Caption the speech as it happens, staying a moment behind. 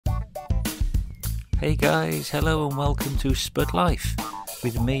Hey guys, hello and welcome to SpudLife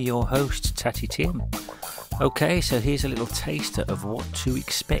with me, your host, Tatty Tim. Okay, so here's a little taster of what to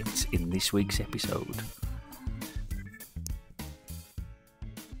expect in this week's episode.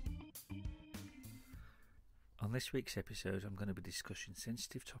 On this week's episode, I'm going to be discussing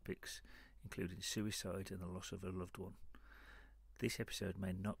sensitive topics, including suicide and the loss of a loved one. This episode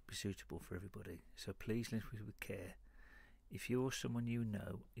may not be suitable for everybody, so please listen with care. If you or someone you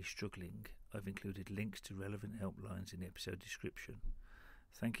know is struggling, I've included links to relevant helplines in the episode description.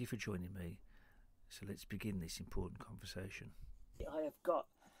 Thank you for joining me. So let's begin this important conversation. I have got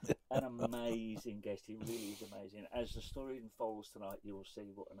an amazing guest. He really is amazing. As the story unfolds tonight, you will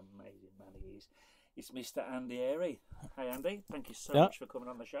see what an amazing man he is. It's Mr. Andy Airey. Hi, Andy. Thank you so much for coming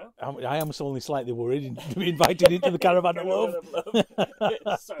on the show. I am only slightly worried to be invited into the Caravan of Love.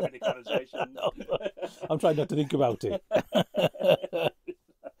 So many conversations. I'm trying not to think about it.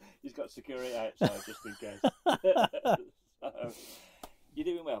 He's got security outside just in case. You're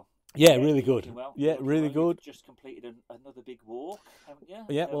doing well? Yeah, really good. Well. Yeah, really good. You've just completed another big walk, haven't you?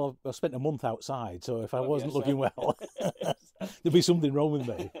 Yeah, well, I spent a month outside, so if I wasn't looking well, there'd be something wrong with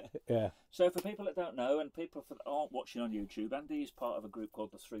me. Yeah. So for people that don't know, and people that aren't watching on YouTube, Andy is part of a group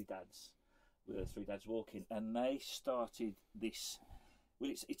called the Three Dads, with the Three Dads Walking, and they started this. Well,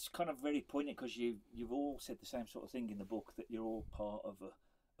 it's kind of very poignant because you've all said the same sort of thing in the book, that you're all part of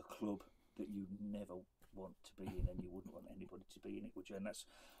a club that you never want to be in, and you wouldn't want anybody to be in it, would you? And that's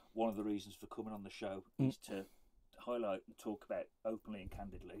one of the reasons for coming on the show, is to highlight and talk about openly and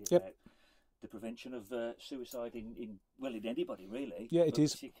candidly about the prevention of suicide in anybody really. Yeah, it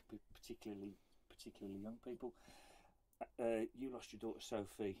is. Particularly young people. You lost your daughter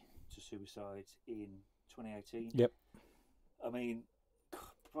Sophie to suicide in 2018. Yep. I mean,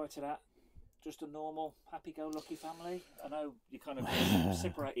 prior to that, just a normal, happy-go-lucky family. I know you kind of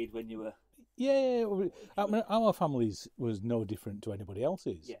separated when you were. Yeah, I mean, our families was no different to anybody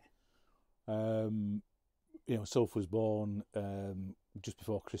else's. Yeah. Soph was born just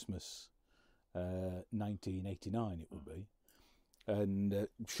before Christmas, 1989 it would be, and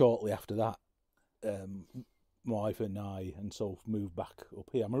shortly after that, my wife and I and Soph moved back up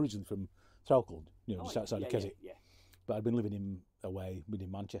here. I'm originally from Threlkeld, just outside of Keswick, but I'd been living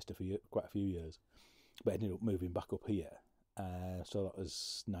in Manchester for quite a few years, but ended up moving back up here. So that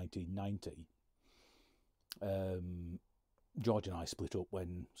was 1990. George and I split up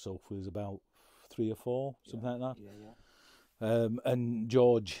when Soph was about 3 or 4, something like that. And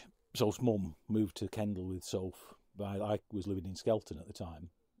George, Soph's mum, moved to Kendal with Soph. I was living in Skelton at the time,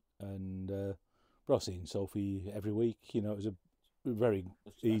 and I was seeing Sophie every week. It was a very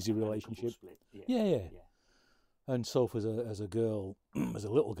easy relationship. Yeah. And Soph as a girl, as a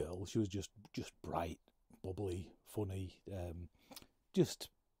little girl, she was just bright, bubbly, funny, just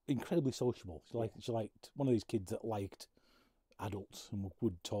incredibly sociable. She liked one of these kids that liked adults and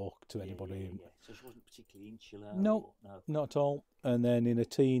would talk to anybody. Yeah. So she wasn't particularly insular? No, not at all. And then in her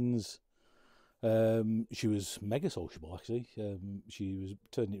teens, she was mega sociable, actually. She was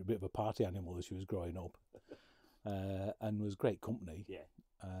turning into a bit of a party animal as she was growing up, and was great company. Yeah.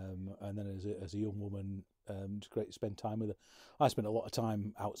 And then as a young woman, it's great to spend time with her. I spent a lot of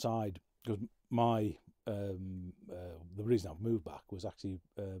time outside because the reason I've moved back was actually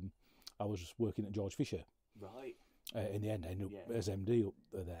I was just working at George Fisher. Right. In the end, I ended up as MD up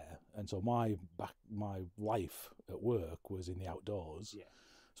there, and so my life at work was in the outdoors. Yeah.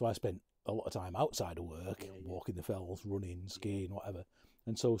 So I spent a lot of time outside of work, walking the fells, running, skiing, whatever.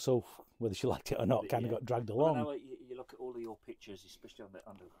 And so whether she liked it or not, kind of got dragged along. Well, you look at all of your pictures, especially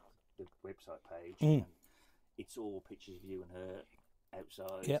on the website page, and it's all pictures of you and her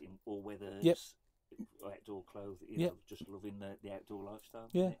outside in all weathers. Yep. Outdoor clothing, just loving the outdoor lifestyle.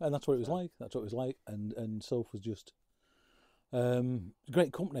 Yeah, and that's what it was like. That's what it was like. And Soph was just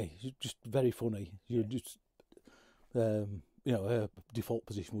great company. She's just very funny. You just, her default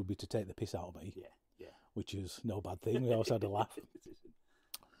position would be to take the piss out of me. Yeah. Which is no bad thing. We always had a laugh.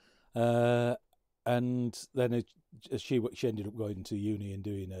 And then she ended up going to uni and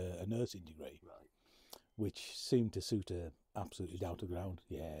doing a nursing degree, right, which seemed to suit her absolutely down to ground.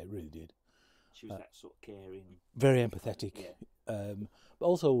 Yeah, it really did. She was that sort of caring, very empathetic, but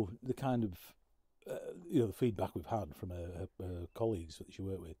also the kind of the feedback we've had from her colleagues that she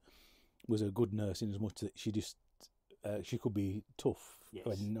worked with was a good nurse in as much that she just she could be tough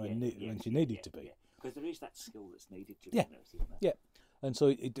when she needed to be. Because there is that skill that's needed to be a nurse, isn't there? Yeah, and so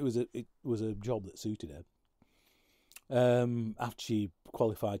it was a job that suited her. After she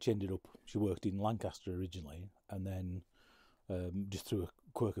qualified, she worked in Lancaster originally, and then just through a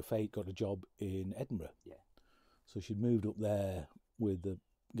quirk of fate, got a job in Edinburgh. Yeah. So she'd moved up there with the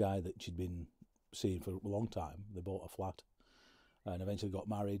guy that she'd been seeing for a long time. They bought a flat and eventually got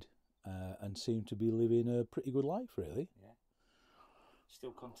married and seemed to be living a pretty good life, really. Yeah.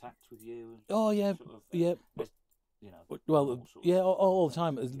 Still contact with you? Oh, yeah, sort of, yeah. Well, yeah, all the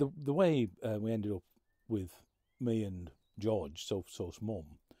time. The way we ended up with me and George, Soph's mum,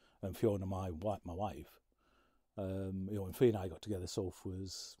 and Fiona, my wife. When Fee and I got together, Soph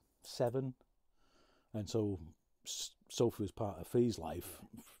was 7, and so Sophie was part of Fee's life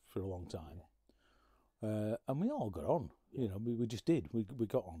for a long time, and we all got on. We just did. We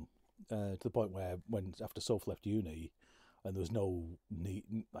got on to the point where after Soph left uni, and there was no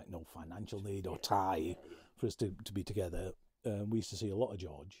need, like no financial need or tie for us to be together. We used to see a lot of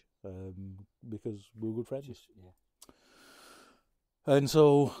George because we were good friends. And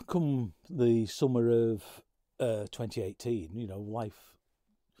so, come the summer of 2018, your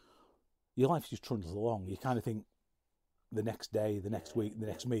life just trundles along. You kind of think the next day, the next week, the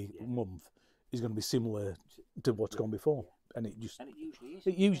next month is going to be similar to what's gone before, and it usually is.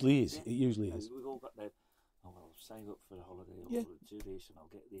 It usually is. We've all got the I'll save up for the holiday, or do this, and I'll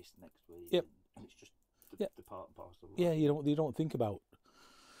get this next week. Yep. And it's just the part and parcel of life. Yeah, you don't think about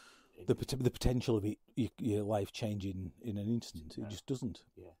the potential of it, your life changing in an instant. It just doesn't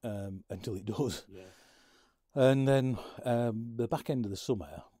until it does. Yeah. And then the back end of the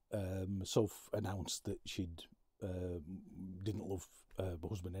summer, Soph announced that she'd didn't love her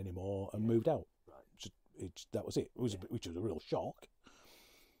husband anymore and moved out. Right. That was it. Which was a real shock.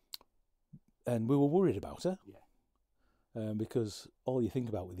 And we were worried about her. Yeah. Because all you think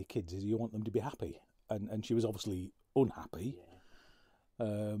about with your kids is you want them to be happy, and she was obviously unhappy.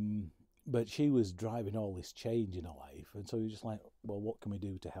 Yeah. But she was driving all this change in her life, and so you're just like, well, what can we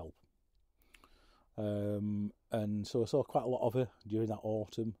do to help? And so I saw quite a lot of her during that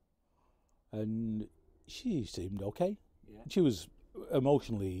autumn, and she seemed okay. Yeah. She was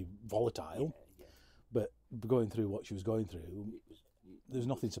emotionally volatile, but going through what she was going through, there was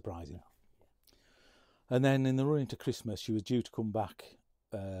nothing surprising. No. And then in the run into Christmas, she was due to come back,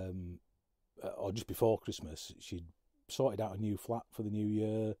 or just before Christmas, she'd sorted out a new flat for the new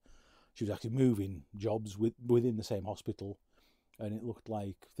year. She was actually moving jobs within the same hospital, and it looked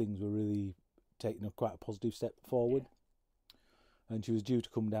like things were really taking quite a positive step forward. Yeah. And she was due to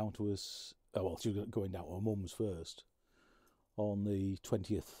come down to us, she was going down to her mum's first on the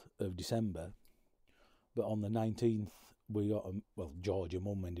 20th of December, but on the 19th, we got George, her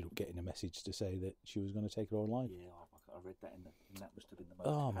mum, ended up getting a message to say that she was going to take her own life. Yeah, I read that, and that must have been the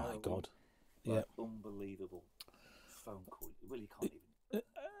most my God, unbelievable phone call. You really can't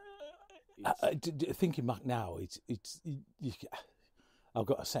even. Thinking back now, I've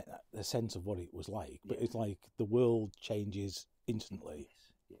got a sense of what it was like, but it's like the world changes instantly.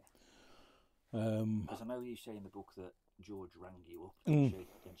 Yes, because I know you say in the book that George rang you up, and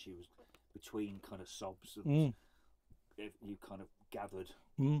she was between kind of sobs and. You kind of gathered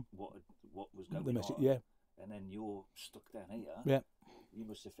what was going on, and then you're stuck down here. Yeah, you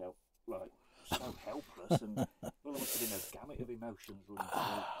must have felt like so helpless, and there must have been a gamut of emotions running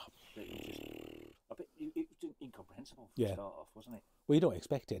through. I bet it was incomprehensible from the start off, wasn't it? Well, you don't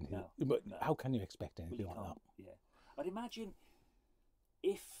expect anything, but how can you expect anything like that? Yeah, I'd imagine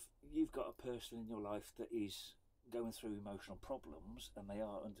if you've got a person in your life that is going through emotional problems and they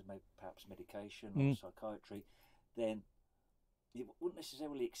are under perhaps medication or psychiatry, then you wouldn't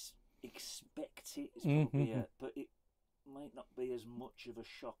necessarily expect it. It's probably but it might not be as much of a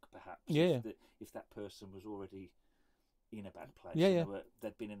shock, perhaps, if that person was already in a bad place.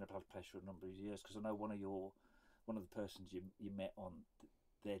 They'd been in a bad place for a number of years. Because I know one of the persons you met on,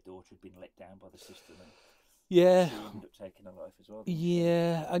 their daughter had been let down by the system, and she ended up taking her life as well.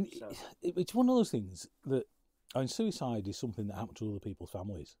 Yeah, and it's one of those things that, suicide is something that happens to other people's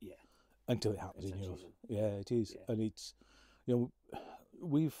families. Yeah. Until it happens in yours. Yeah, it is. Yeah. And it's,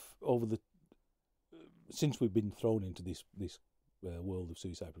 we've, since we've been thrown into this world of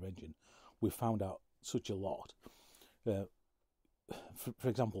suicide prevention, we've found out such a lot. For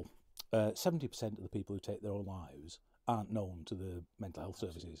example, 70% of the people who take their own lives aren't known to the mental health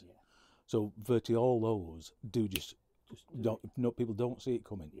services. Yeah. So virtually all those people don't see it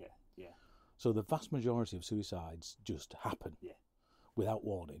coming. Yeah, yeah. So the vast majority of suicides just happen. Yeah. Without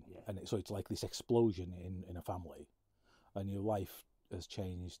warning, and so it's like this explosion in a family, and your life has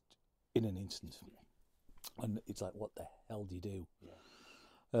changed in an instant, and it's like, what the hell do you do? Yeah.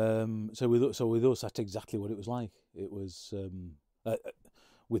 So with us, that's exactly what it was like. It was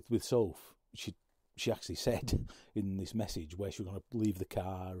with Soph. She actually said in this message where she was going to leave the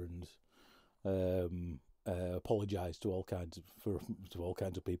car and apologise to all kinds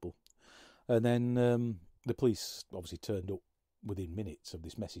of people, and then the police obviously turned up within minutes of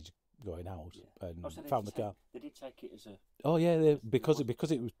this message going out, and So found the car. They did take it as a... Oh yeah, because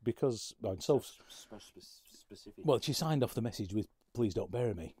specific. Well, she signed off the message with "Please don't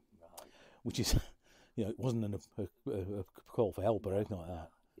bury me," Right. which is, it wasn't a call for help or anything like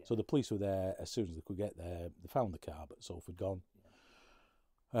that. Yeah. So the police were there as soon as they could get there. They found the car, but Soph had gone.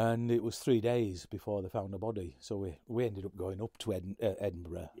 And it was 3 days before they found the body. So we ended up going up to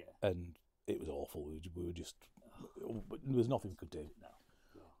Edinburgh, and it was awful. We were just... There was nothing we could do. No.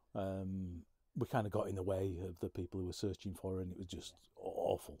 We kind of got in the way of the people who were searching for her, and it was just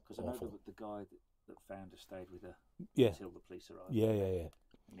awful. Because I know that the guy that found her stayed with her until the police arrived. Yeah.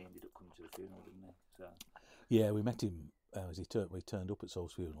 And he ended up coming to the funeral, didn't he? So... Yeah, we met him as we turned up at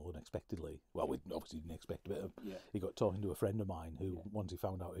Soph's funeral unexpectedly. Well, we obviously didn't expect it. He got talking to a friend of mine who, once he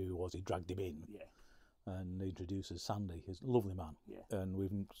found out who he was, he dragged him in. Yeah. And he introduced us Sandy. He's a lovely man. Yeah. And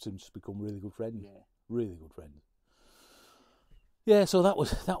we've since become really good friends. Yeah. Really good friends. Yeah, so that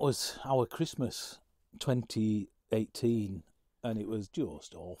was our Christmas 2018, and it was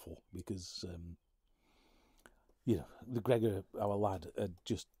just awful because the Gregor, our lad, had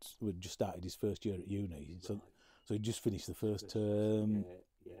just started his first year at uni, so he'd just finished the first term,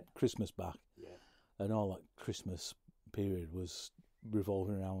 Christmas back, and all that Christmas period was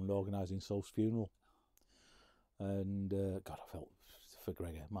revolving around organising Soph's funeral. And God, I felt for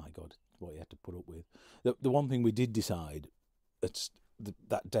Gregor, my God, what he had to put up with. The one thing we did decide,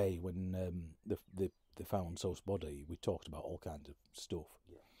 that day when they found Soph's body, we talked about all kinds of stuff,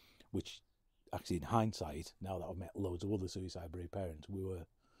 which actually in hindsight, now that I've met loads of other suicide-bereaved parents,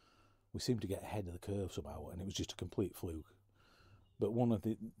 we seemed to get ahead of the curve somehow, and it was just a complete fluke. But one of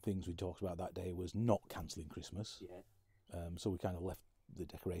the things we talked about that day was not cancelling Christmas. So we kind of left the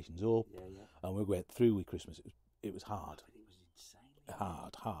decorations up, and we went through with Christmas. It was hard. But it was insane.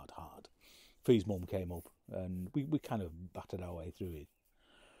 Hard. Fee's mum came up, and we kind of battered our way through it.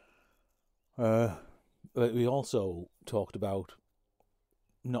 But we also talked about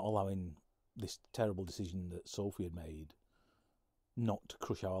not allowing this terrible decision that Sophie had made not to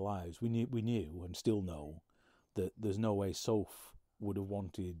crush our lives. We knew and still know that there's no way Soph would have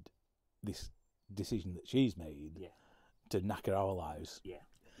wanted this decision that she's made to knacker our lives.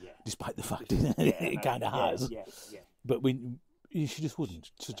 Despite the fact it kind of has. But she just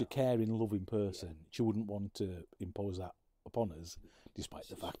wouldn't. Such a caring, loving person. She wouldn't want to impose that upon us, despite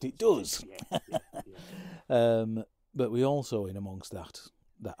the fact it does. But we also, in amongst that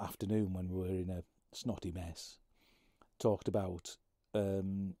afternoon when we were in a snotty mess, talked about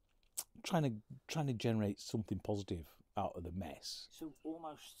trying to generate something positive out of the mess. So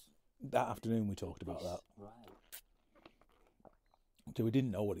almost that afternoon we talked about that. Right. So we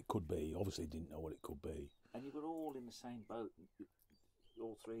didn't know what it could be. Obviously, didn't know what it could be. And you were all in the same boat.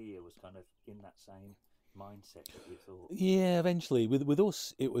 All three of you was kind of in that same mindset that you thought. Yeah, eventually, with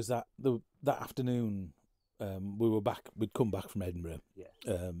us, it was that afternoon. We were back. We'd come back from Edinburgh.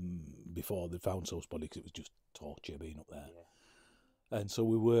 Before they found Soph's body, because it was just torture being up there. And so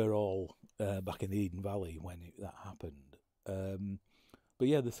we were all back in the Eden Valley when that happened. But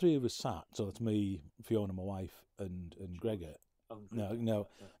yeah, the three of us sat. So that's me, Fiona, my wife, and Gregor. No.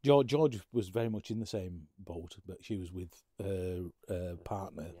 George was very much in the same boat, but she was with her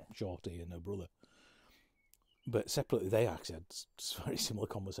partner, Shorty, and her brother. But separately, they actually had very similar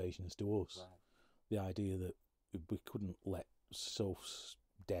conversations to us. Right. The idea that we couldn't let Soph's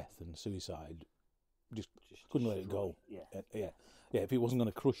death and suicide, just couldn't let it go. If it wasn't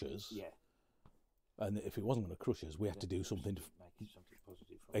going to crush us, and if it wasn't going to crush us, we had to do something to make something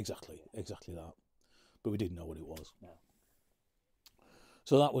positive from exactly that. But we didn't know what it was. No.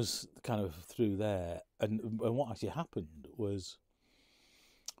 So that was kind of through there. And what actually happened was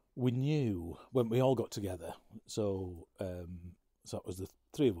we knew when we all got together. So that was the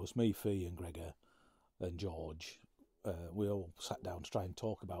three of us, me, Fee and Gregor and George. We all sat down to try and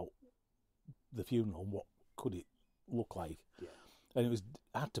talk about the funeral and what could it look like. And it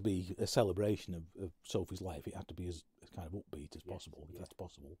had to be a celebration of Sophie's life. It had to be as kind of upbeat as possible, if that's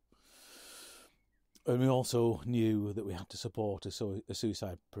possible. And we also knew that we had to support a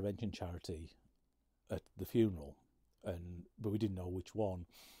suicide prevention charity at the funeral, but we didn't know which one.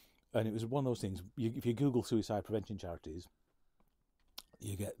 And it was one of those things, if you Google suicide prevention charities,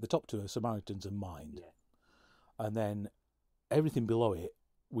 you get the top two are Samaritans and Mind. And then everything below it,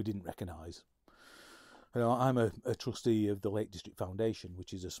 we didn't recognise. I'm a trustee of the Lake District Foundation,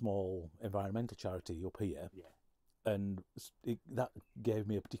 which is a small environmental charity up here. And that gave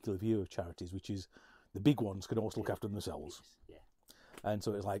me a particular view of charities, which is the big ones can also look after themselves. And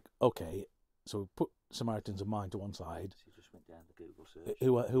so it's like, okay, so we put Samaritans and Mind to one side. So you just went down the Google search.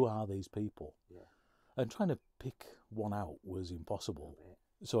 Who are these people? And trying to pick one out was impossible.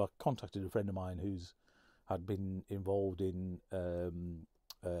 So I contacted a friend of mine who's had been involved in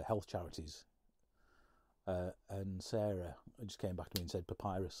health charities, and Sarah just came back to me and said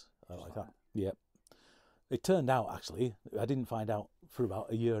Papyrus, like that. Yep. It turned out, actually, I didn't find out for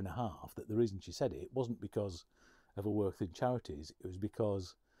about a year and a half that the reason she said it wasn't because of her work in charities. It was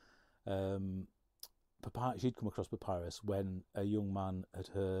because she'd come across Papyrus when a young man at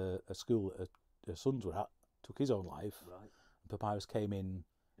a school that her sons were at took his own life. Right. Papyrus came in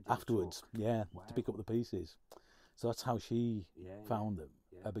afterwards, to pick up the pieces. So that's how she found them.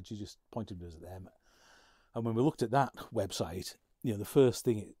 But she just pointed us at them. And when we looked at that website, the first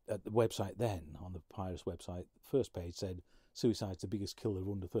thing at the website then, on the Papyrus website, the first page said, suicide's the biggest killer of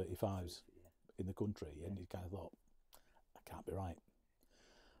under 35s in the country. And you kind of thought, that can't be right.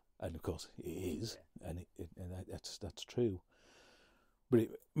 And of course it is, and that's true. But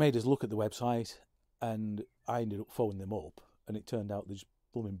it made us look at the website, and I ended up phoning them up, and it turned out they're just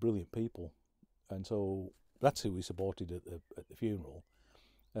blooming brilliant people. And so that's who we supported at the funeral,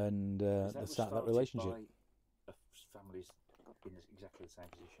 and that's that relationship. By families in exactly the same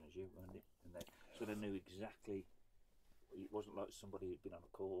position as you, and they sort of knew exactly. It wasn't like somebody who'd been on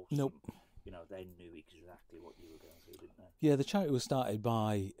a course. Nope. And, they knew exactly what you were going through, didn't they? Yeah, the charity was started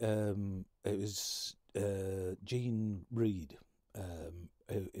by it was Jean Reed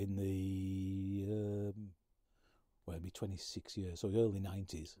in the it'd be 26 years, so early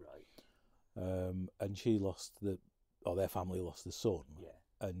 90s. Right. And she lost their family lost the son.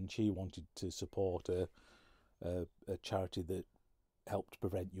 Yeah. And she wanted to support a charity that helped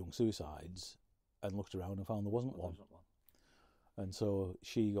prevent young suicides, and looked around and found there wasn't one. And so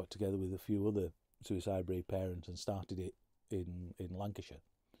she got together with a few other suicide-brave parents and started it in Lancashire,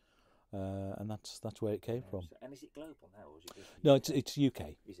 and that's where it came from. And is it global now, or is it just UK? No, it's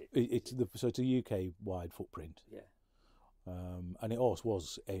UK. Is it? So it's a UK-wide footprint. Yeah. And it always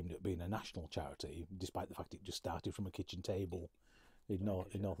was aimed at being a national charity, despite the fact it just started from a kitchen table in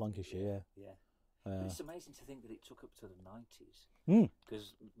North Lancashire. Yeah. But it's amazing to think that it took up to the 90s.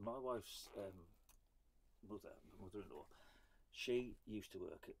 Because my wife's mother-in-law, she used to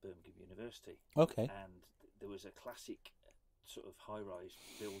work at Birmingham University. Okay. And there was a classic sort of high-rise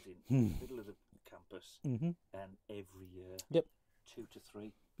building in the middle of the campus, and every year, 2 to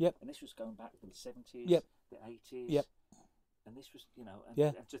 3. Yep. And this was going back in the 70s, the 80s. Yep. And this was,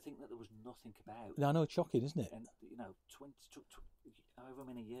 and to think that there was nothing about. I know, it's shocking, isn't it? And, 20 took however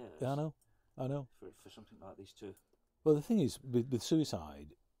many years. Yeah, I know. For something like this to... Well, the thing is, with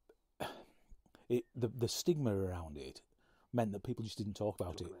suicide, the stigma around it meant that people just didn't talk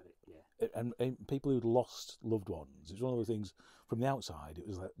about it. And people who'd lost loved ones, it's one of those things, from the outside, it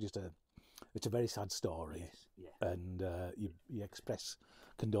was like it's a very sad story. Yes, yeah. And you express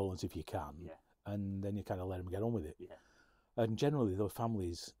condolence if you can, and then you kind of let them get on with it. Yeah. And generally, those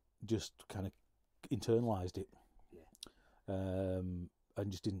families just kind of internalised it, and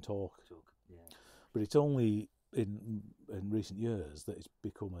just didn't talk. Yeah. But it's only in recent years that it's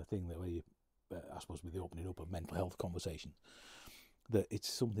become a thing that where you, I suppose, with the opening up of mental health conversations, that it's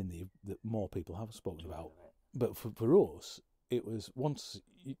something that more people have spoken about. But for us, it was once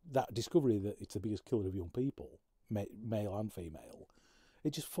that discovery that it's the biggest killer of young people, male and female,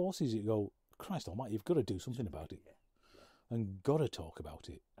 it just forces you to go, Christ almighty, you've got to do something about it. And got to talk about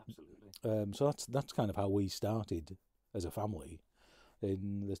it. Absolutely. So that's kind of how we started as a family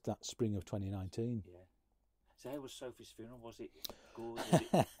in that spring of 2019. Yeah. So how was Sophie's funeral? Was it good?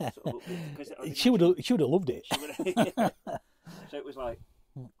 Was it sort of, she would have loved it. So it was like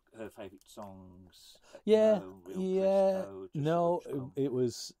her favourite songs. No, it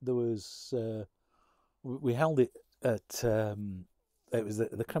was. There was. We held it at. It was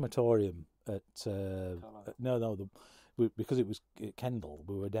the crematorium at. Because it was at Kendal,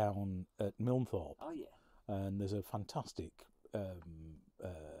 we were down at Milnthorpe. Oh yeah. And there's a fantastic.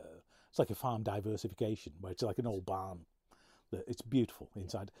 It's like a farm diversification where it's like an old barn. It's beautiful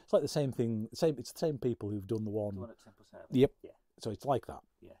inside. It's like the same thing. It's the same people who've done the one at Temple South. Yep. Yeah. So it's like that.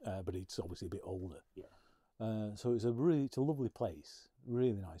 Yeah. But it's obviously a bit older. Yeah. So it's a lovely place,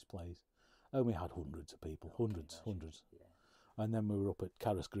 really nice place, and we had hundreds of people, hundreds. Yeah. And then we were up at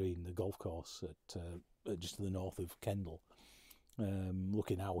Carras Green, the golf course at just to the north of Kendal,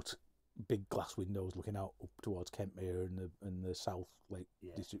 looking out, big glass windows looking out up towards Kentmere and the South Lake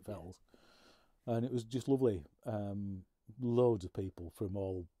District Fells, and it was just lovely. Loads of people from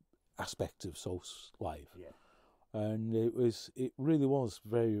all aspects of Soph's life, and it really was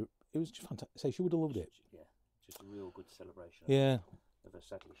it was just fantastic. So she would have loved it. Yeah, just a real good celebration. Of a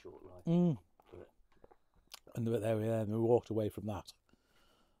sadly short life. And there we are. And we walked away from that,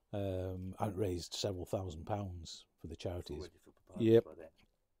 I raised several £1,000s for the charities. For Yep. by then.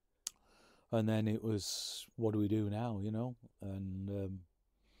 And then it was, what do we do now, you know? And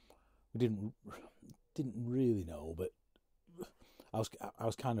we didn't really know, but I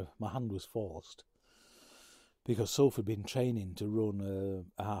was kind of, my hand was forced because Soph had been training to run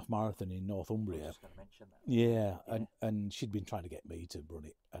a half marathon in Northumbria. I was going to mention that. Yeah. And she'd been trying to get me to run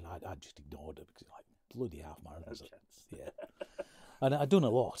it, and I just ignored her because like bloody half marathons. No chance. Yeah. And I'd done a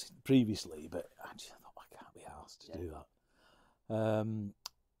lot previously, but I just thought I can't be asked to do that.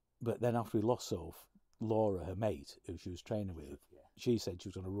 But then after we lost Soph, Laura, her mate, who she was training with, she said she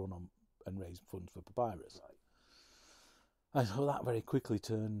was going to run on and raise funds for Papyrus. Right. And so that very quickly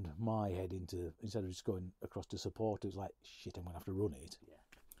turned my head into, instead of just going across to support, it was like, shit, I'm going to have to run it. Yeah.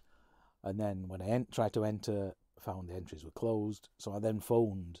 And then when I tried to enter, found the entries were closed. So I then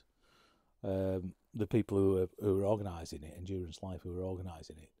phoned the people who were organising it, Endurance Life, who were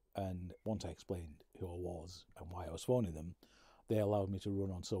organising it. And once I explained who I was and why I was phoning them, they allowed me to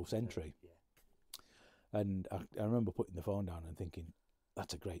run on Soph's entry. Yeah. And I remember putting the phone down and thinking,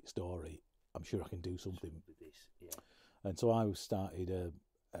 that's a great story. I'm sure I can do something with this. Yeah. And so I started,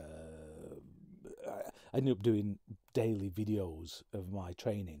 I ended up doing daily videos of my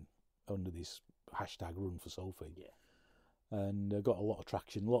training under this hashtag Run for Sophie. Yeah. And got a lot of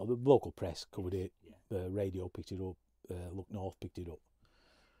traction. A lot of the local press covered it. Yeah. The radio picked it up. Look North picked it up.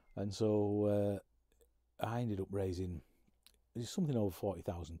 And so I ended up raising something over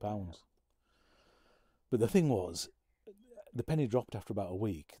 £40,000. But the thing was, the penny dropped after about a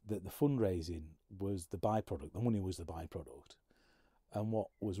week that the fundraising was the byproduct. The money was the byproduct. And what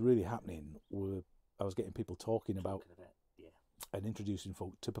was really happening were I was getting people talking about and introducing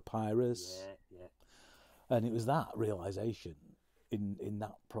folk to Papyrus. Yeah. And it was that realisation in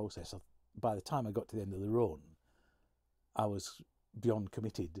that process. By the time I got to the end of the run, I was beyond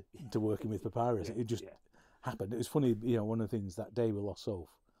committed to working with Papyrus. It just happened. It was funny, you know, one of the things that day we lost Soph,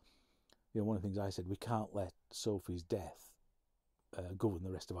 you know, one of the things I said, we can't let Sophie's death govern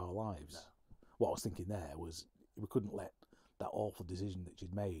the rest of our lives. No. What I was thinking there was we couldn't let that awful decision that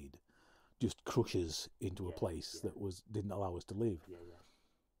she'd made just crush us into a place that didn't allow us to live.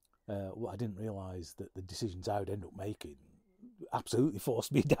 What I didn't realise that the decisions I would end up making absolutely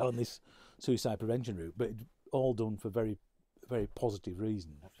forced me down this suicide prevention route, but it all done for very, very positive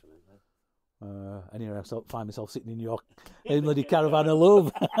reasons. Absolutely. Anyway, I find myself sitting in your bloody caravan of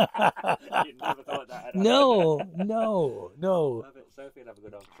love. You'd never thought that. No. I bet Sophie would have a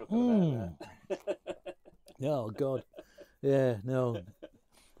good old chuckle about that. Oh, God. Yeah, no.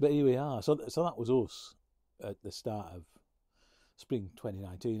 But here we are. So that was us at the start of spring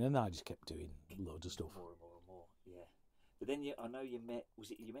 2019, and I just kept doing loads of stuff. More and more, yeah. But then I know you met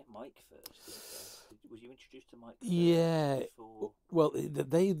Mike first, didn't you? Was you introduced to Mike first? Yeah. Before? Well,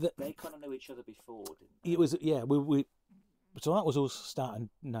 they kind of knew each other before, didn't they? It was, yeah, we so that was us starting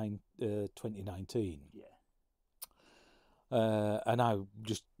 2019. Yeah. And I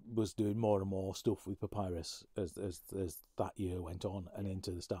just was doing more and more stuff with Papyrus as that year went on and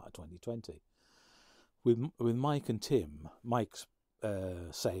into the start of 2020. With Mike and Tim, Mike's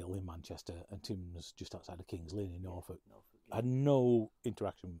Sale in Manchester and Tim's just outside of King's Lynn in Norfolk. I had no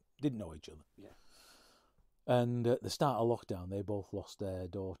interaction, didn't know each other. Yeah. And at the start of lockdown, they both lost their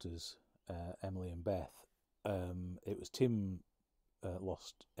daughters, Emily and Beth. It was Tim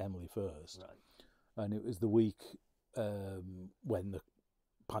lost Emily first. Right. And it was the week when the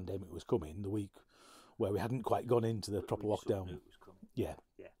pandemic was coming, the week where we hadn't quite gone into the proper lockdown. Knew it was coming. Yeah.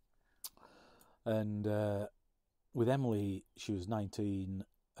 Yeah. And with Emily, she was 19.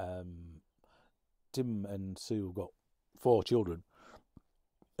 Tim and Sue got 4 children,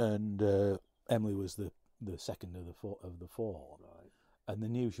 and Emily was the second of the four. Right. And they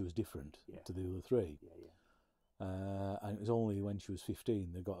knew she was different to the other 3. Yeah. And it was only when she was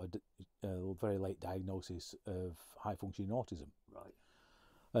 15 they got a very late diagnosis of high functioning autism. Right.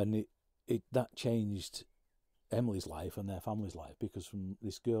 And that changed Emily's life and their family's life, because from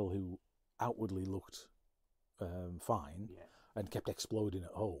this girl who outwardly looked fine and kept exploding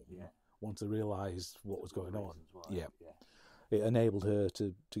at home, once they realised what was going on, it enabled her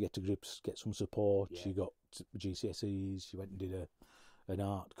to get to grips, get some support. She got GCSEs, she went and did an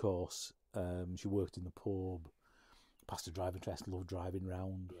art course, she worked in the pub, passed a driving test, loved driving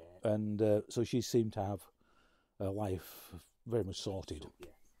round, and so she seemed to have her life very much sorted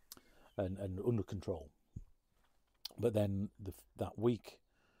and under control. But then that week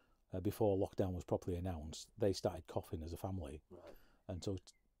before lockdown was properly announced, they started coughing as a family. Right. And so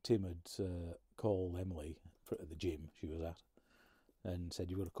Tim had called Emily at the gym she was at and said,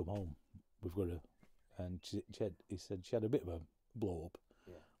 "You've got to come home. We've got to." And he said she had a bit of a blow up,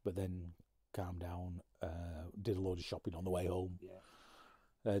 but then calmed down, did a load of shopping on the way home. Yeah.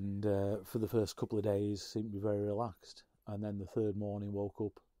 And for the first couple of days seemed to be very relaxed. And then the third morning woke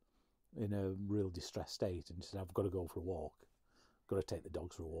up in a real distressed state and said, I've got to go for a walk. Got to take the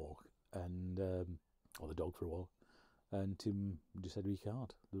dogs for a walk. And or the dog for a walk. And Tim just said, we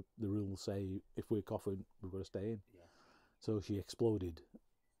can't. The rules say if we're coughing, we've got to stay in. Yeah. So she exploded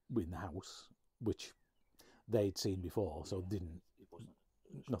in the house, which they'd seen before, so didn't. It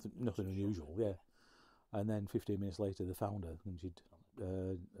wasn't nothing unusual, yeah. And then 15 minutes later, they found her, and she'd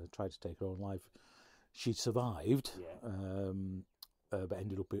tried to take her own life. She'd survived, but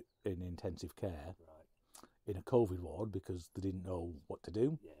ended up in intensive care in a COVID ward because they didn't know what to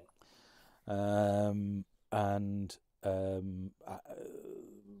do. Yeah.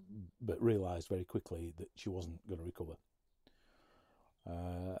 But realised very quickly that she wasn't going to recover.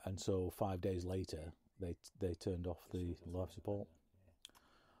 And so 5 days later, they turned off the life support.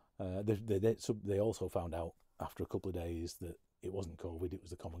 They also found out after a couple of days that it wasn't COVID, it was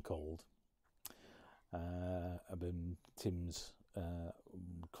the common cold. And Tim's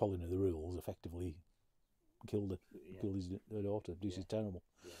following of the rules effectively killed her daughter. This is terrible.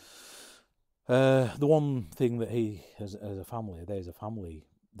 Yeah. The one thing that he, as a family,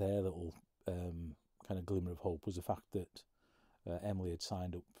 their little kind of glimmer of hope was the fact that Emily had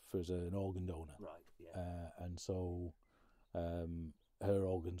signed up as an organ donor. Right. Yeah. And so her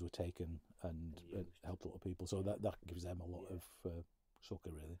organs were taken and helped a lot of people. So that gives them a lot of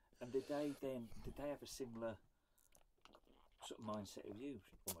succour, really. And did they have a similar sort of mindset of you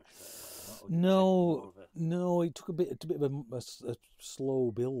almost straight away? No, it took a bit of a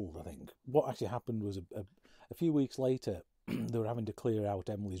slow build, I think. What actually happened was a few weeks later, they were having to clear out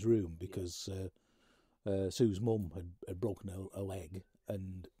Emily's room because Sue's mum had broken a leg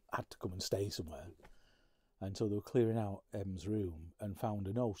and had to come and stay somewhere. And so they were clearing out Em's room and found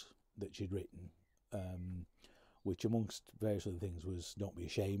a note that she'd written, which amongst various other things was, don't be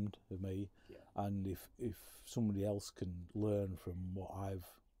ashamed of me. Yeah. And if somebody else can learn from what I've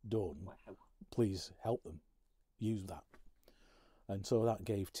done, please help them. Use that. And so that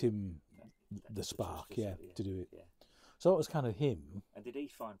gave Tim the spark, to do it. Yeah. So it was kind of him. And did he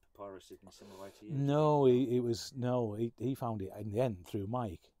find papyrus in a similar way to you? No, he found it in the end through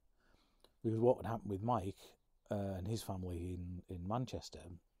Mike. Because what had happened with Mike and his family in Manchester,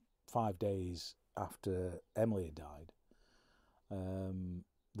 5 days after Emily had died,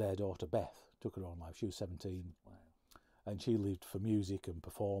 their daughter Beth took her own life. She was 17. Wow. And she lived for music and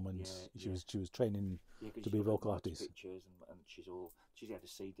performance. She was training to be a vocal artist. Pictures and she had a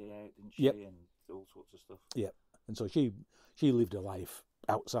CD out, didn't she? Yep. And all sorts of stuff. Yeah. And so she lived her life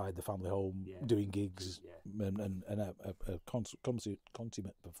outside the family home, doing gigs, and a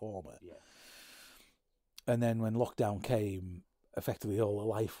consummate performer. Yeah. And then when lockdown came, effectively all her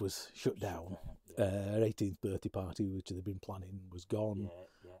life was shut down. Her 18th birthday party, which they'd been planning, was gone,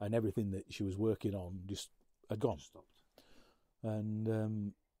 and everything that she was working on just had gone. Just stopped.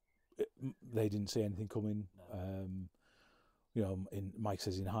 And they didn't see anything coming. No. Mike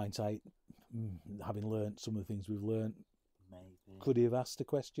says in hindsight, having learnt some of the things we've learnt, maybe could he have asked a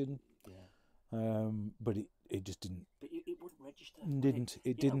question? Yeah. But it just didn't. But it wouldn't register.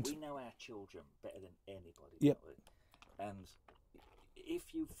 It didn't. We know our children better than anybody. Yep. And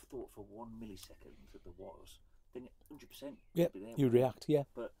if you thought for 1 millisecond that there was, then 100%. Yep. You react. Yeah.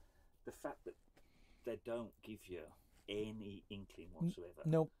 But the fact that they don't give you any inkling whatsoever.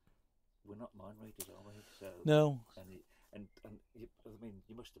 No. We're not mind readers, are we? So no. And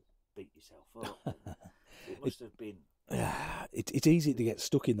you must have beat yourself up. It must have been. It's easy to get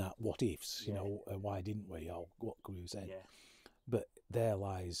stuck in that what ifs, why didn't we, or what could we have said? Yeah. But there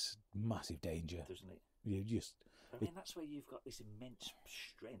lies massive danger, doesn't it? You just. That's where you've got this immense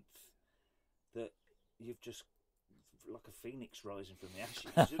strength that you've just like a phoenix rising from the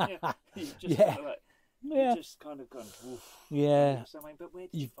ashes, isn't you? You've just kind of gone. Woof. Yeah. But where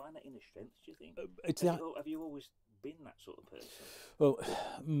did you find that inner strength? Do you think? Have you always been that sort of person? Well,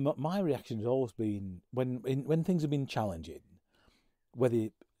 my reaction has always been when things have been challenging, when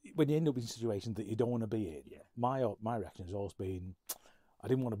you end up in situations that you don't want to be in. Yeah. My reaction has always been, I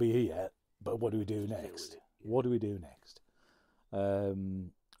didn't want to be here yet, but what do we do next? Yeah. What do we do next?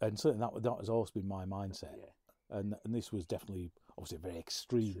 And certainly that has always been my mindset. Yeah. And this was definitely obviously very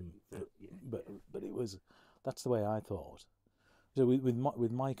extreme, but it was, that's the way I thought. So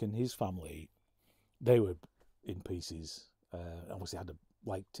with Mike and his family, they were in pieces. Obviously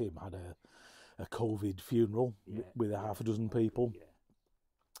like Tim had a COVID funeral with a half a dozen people.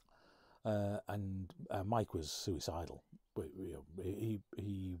 Yeah. And Mike was suicidal. He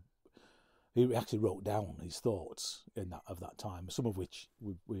He actually wrote down his thoughts of that time, some of which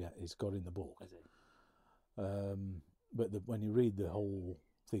he's got in the book. But when you read the whole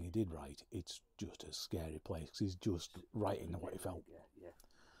thing he did write, it's just a scary place, because he's just writing what he felt. Yeah.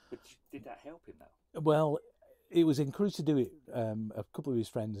 But did that help him though? Well, he was encouraged to do it. A couple of his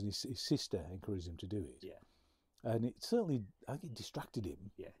friends and his sister encouraged him to do it. Yeah. And it certainly, I think, it distracted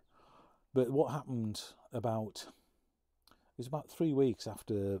him. Yeah. But what happened it was about 3 weeks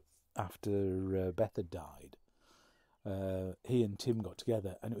after Beth had died, he and Tim got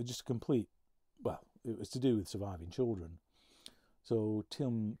together, and it was just it was to do with surviving children. So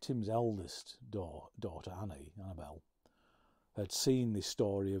Tim's eldest daughter, Annabelle, had seen this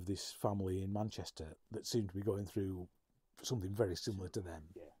story of this family in Manchester that seemed to be going through something very similar to them.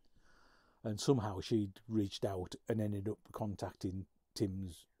 Yeah. And somehow she'd reached out and ended up contacting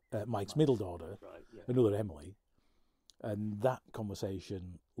Mike's middle daughter, another Emily. And that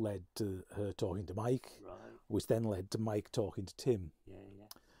conversation led to her talking to Mike, which then led to Mike talking to Tim. Yeah.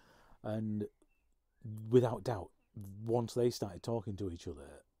 And without doubt, once they started talking to each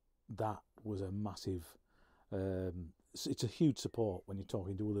other, that was a massive... it's a huge support when you're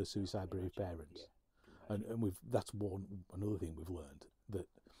talking to other suicide-bereaved parents. Yeah. And that's another thing we've learned, that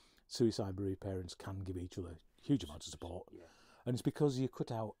suicide-bereaved parents can give each other huge amounts of support. Yeah. And it's because you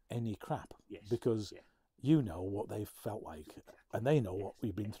cut out any crap, because you know what they felt like, and they know what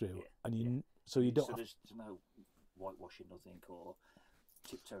we've been through, and so you don't. So there's no whitewashing, nothing, or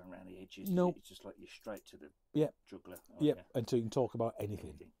tiptoeing around the edges. No, it's just like you're straight to the jugular. And so you can talk about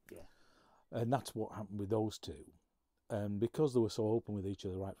anything. And that's what happened with those two, and because they were so open with each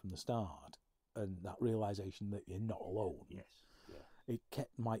other right from the start, and that realization that you're not alone. It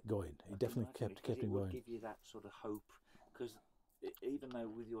kept Mike going. It definitely kept him going. It would give you that sort of hope, because even though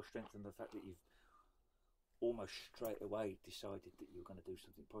with your strength and the fact that you've almost straight away decided that you were going to do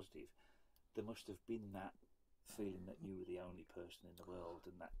something positive, there must have been that feeling that you were the only person in the world,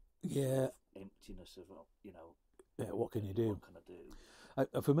 and that sort of emptiness of, what can you do? What can I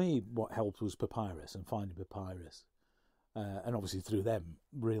do? For me, what helped was Papyrus, and finding Papyrus, and obviously through them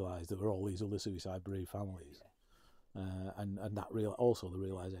realised there were all these other suicide-bereaved families, and that also the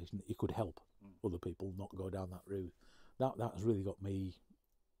realisation that you could help other people not go down that route. That has really got me.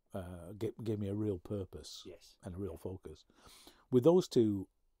 Gave me a real purpose and a real focus. With those two,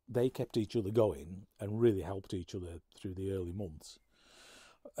 they kept each other going and really helped each other through the early months.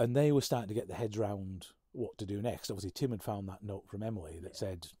 And they were starting to get their heads around what to do next. Obviously, Tim had found that note from Emily that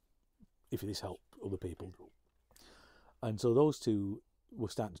said, if this helped other people. And so those two were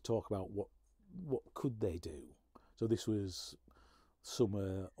starting to talk about what could they do. So this was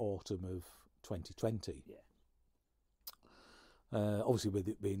summer, autumn of 2020. Obviously, with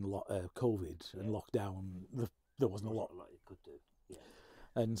it being COVID and lockdown, there wasn't a lot you could do.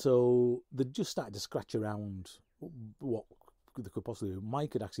 And so they just started to scratch around what they could possibly do.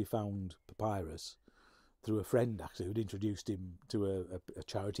 Mike had actually found Papyrus through a friend, actually, who'd introduced him to a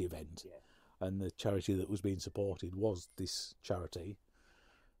charity event. And the charity that was being supported was this charity.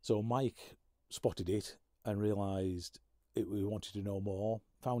 So Mike spotted it and realised we wanted to know more,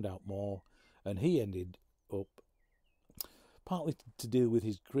 found out more, and he ended up, partly to deal with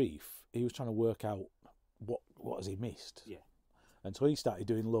his grief, he was trying to work out what has he missed. And so he started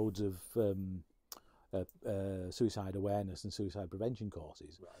doing loads of suicide awareness and suicide prevention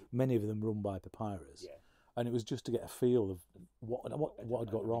courses, many of them run by Papyrus. And it was just to get a feel of what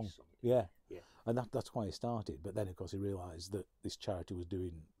had got wrong. And that's why he started. But then, of course, he realised that this charity was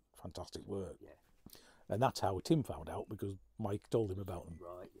doing fantastic work. And that's how Tim found out, because Mike told him about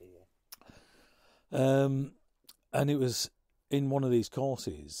them. And it was in one of these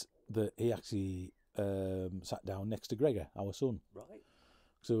courses that he actually sat down next to Gregor, our son.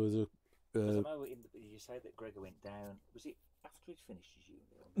 So there was I know you say that Gregor went down. Was it after he'd finished his uni?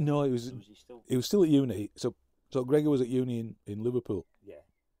 No, he was still at uni. So Gregor was at uni in Liverpool.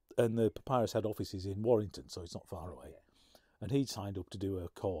 And the Papyrus had offices in Warrington, so it's not far away. And he'd signed up to do a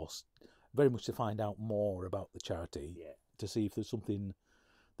course, very much to find out more about the charity, to see if there's something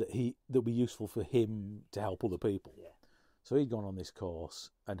that would be useful for him to help other people. So he'd gone on this course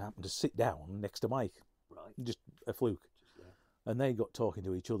and happened to sit down next to Mike, just a fluke. And they got talking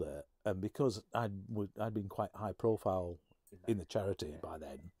to each other, and because I'd been quite high profile in the charity by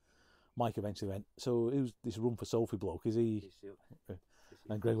then, Mike eventually went, "So who's this Run for Sophie bloke? Is he?"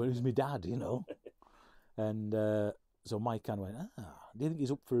 And Greg went, "Who's my dad?" And so Mike kind of went, "Do you think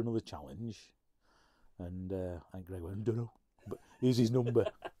he's up for another challenge?" And Greg went, "Don't know, but here's his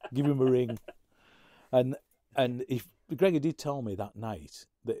number. Give him a ring." And if Gregor did tell me that night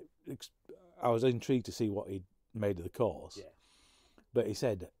that I was intrigued to see what he'd made of the course. But he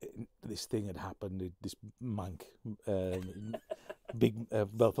said this thing had happened. This mank, big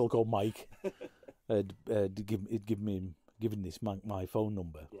fellow called Mike, had given this mank my phone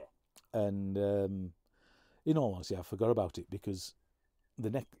number. Yeah. And in all honesty, I forgot about it because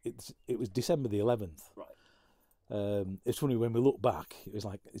it was December the 11th. Right. It's funny when we look back. It was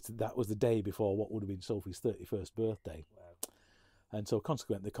like that was the day before what would have been Sophie's 31st birthday. Wow. And so,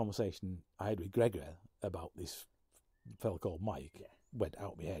 consequently, the conversation I had with Gregor about this fellow called Mike went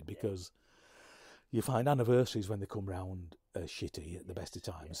out my head because you find anniversaries when they come round shitty at the best of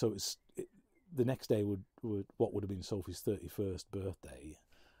times. So the next day would what would have been Sophie's 31st birthday,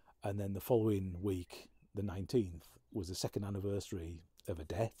 and then the following week, the 19th, was the second anniversary of a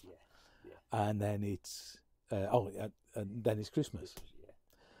death, and then it's and then it's Christmas,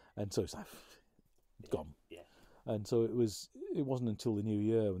 and so it's like gone. And so it wasn't until the new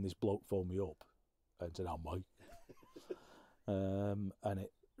year when this bloke phoned me up and said, "I'm Mike," and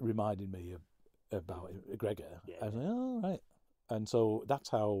it reminded me about Gregor. I was like, "Oh, right." And so that's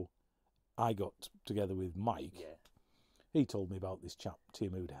how I got together with Mike. Yeah. He told me about this chap,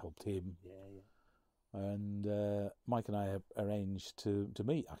 Tim, who'd helped him. And Mike and I arranged to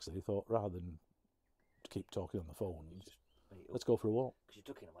meet, actually. He thought, rather than keep talking on the phone, let's go for a walk. Because you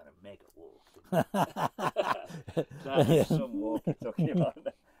took him on a mega walk, didn't you? That is some walk you took him on.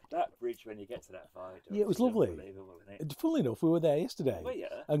 That bridge, when you get to that viaduct, yeah, it was lovely. Unbelievable, isn't it? Funnily enough, we were there yesterday. Well,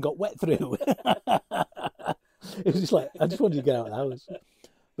 yeah. And got wet through. It was just like, I just wanted to get out of the house.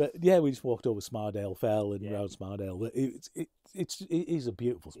 But yeah, we just walked over Smardale Fell and round Smardale. But it is a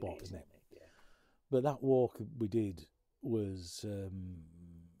beautiful spot, isn't it? Yeah. But that walk we did was,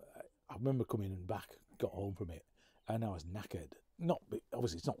 I remember coming back, got home from it, and I was knackered.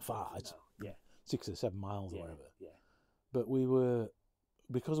 Obviously, it's not far. It's 6 or 7 miles or whatever. Yeah. But we were,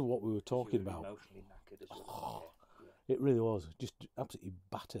 because of what we were talking about. Emotionally knackered as well. It really was just absolutely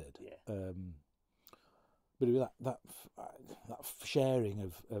battered. Yeah. But it was that sharing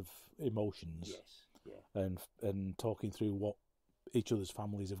of emotions, and talking through what each other's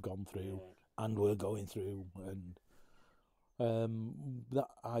families have gone through and we're going through, and that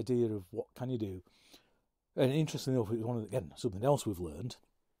idea of what can you do. And interestingly enough, it was something else we've learned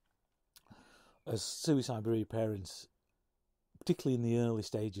as suicide bereaved parents, particularly in the early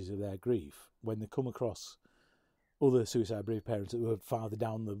stages of their grief, when they come across other suicide bereaved parents that were farther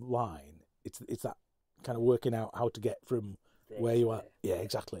down the line. It's that kind of working out how to get from where you are. Yeah,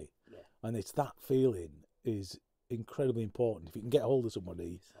 exactly. Yeah. And it's that feeling is incredibly important. If you can get hold of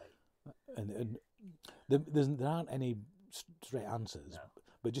somebody, and there aren't any straight answers,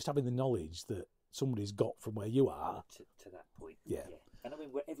 but just having the knowledge that somebody's got from where you are to that point. Yeah. And I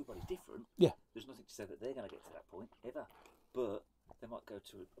mean, everybody's different. Yeah. There's nothing to say that they're going to get to that point ever, but they might go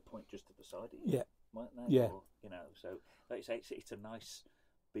to a point just to the side of you. Yeah. Mightn't they? Yeah. Or, so like you say, it's a nice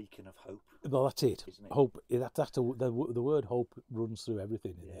beacon of hope. Well, that's it. Isn't it? Hope. The word hope runs through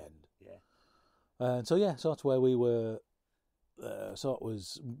everything in the end. Yeah. And so that's where we were. So it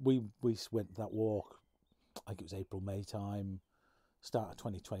was. We went that walk. I think it was April, May time, start of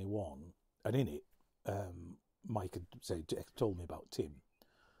 2021, and in it, Mike had told me about Tim,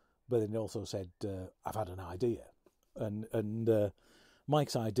 but then he also said, "I've had an idea," and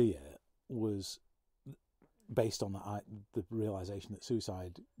Mike's idea was based on the realisation that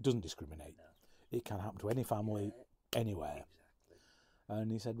suicide doesn't discriminate. No. It can happen to any family, anywhere. Exactly.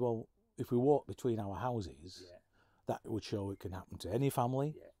 And he said, well, if we walk between our houses, that would show it can happen to any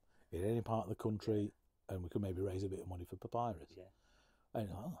family, in any part of the country, and we could maybe raise a bit of money for Papyrus. Yeah. And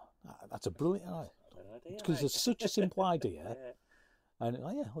that's a brilliant idea. Because it's such a simple idea. And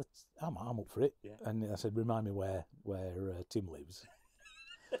I'm up for it. Yeah. And I said, remind me where Tim lives.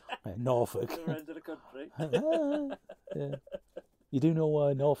 Norfolk. The other end of the country. You do know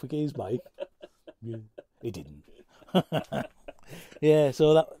where Norfolk is, Mike? Yeah. He didn't.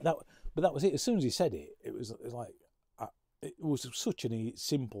 So but that was it. As soon as he said it, it was like it was such a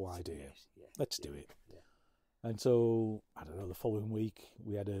simple idea. Let's do it. Yeah. And so I don't know. The following week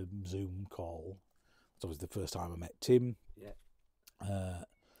we had a Zoom call. So it was the first time I met Tim. Yeah.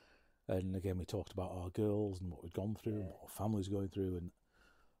 And again we talked about our girls and what we'd gone through, and what our families were going through,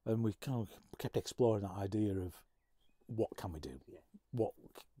 and we kind of kept exploring that idea of what can we do? Yeah.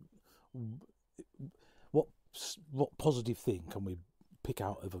 What positive thing can we pick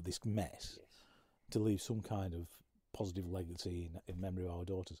out of this mess to leave some kind of positive legacy in memory of our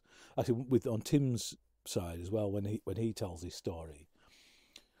daughters? Actually, on Tim's side as well, when he tells his story,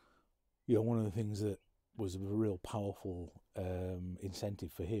 one of the things that was a real powerful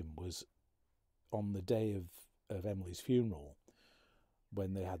incentive for him was on the day of Emily's funeral,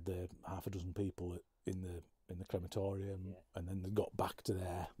 when they had the half a dozen people in in the crematorium, and then they got back to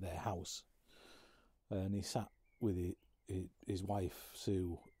their house, and he sat with his wife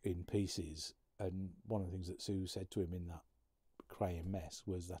Sue in pieces, and one of the things that Sue said to him in that crying mess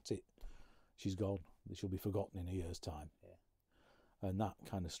was, "That's it, she's gone. She'll be forgotten in a year's time." Yeah. And that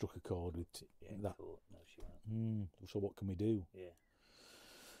kind of struck a chord with that. Thought, no, she won't. So what can we do? Yeah.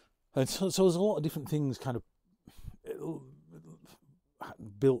 And so there's a lot of different things kind of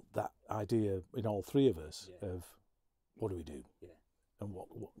built that idea in all three of us of what do we do, and what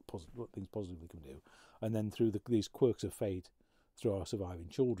things positively can we do, and then through these quirks of fate, through our surviving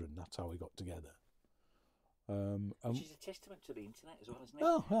children, that's how we got together. Which is a testament to the internet as well, isn't it?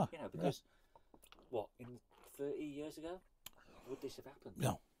 Oh, yeah. You know, because what, in 30 years ago, would this have happened?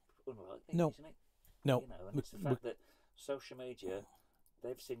 No. Unlikely, no. Isn't it? No. You know, and it's the fact that social media,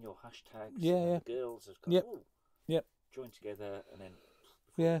 they've seen your hashtags. Yeah. The girls have gone, joined together, and then.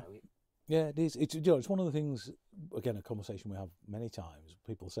 Yeah. Yeah, it is. It's one of the things. Again, a conversation we have many times.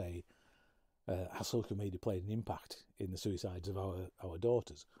 People say, "Has social media played an impact in the suicides of our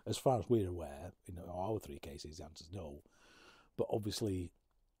daughters?" As far as we're aware, in our three cases, the answer is no. But obviously,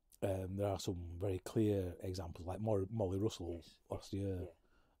 there are some very clear examples, like Molly Russell last year,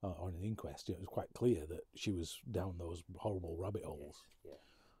 on an inquest. It was quite clear that she was down those horrible rabbit holes. Yes.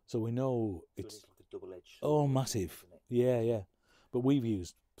 So we know it's like a double-edged. Oh, massive! Yeah. But we've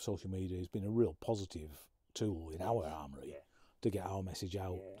used social media as being a real positive tool in our armoury to get our message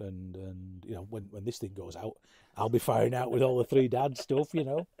out. And you know, when this thing goes out, I'll be firing out with all the three dad stuff. You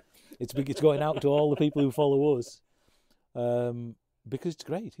know, it's going out to all the people who follow us, because it's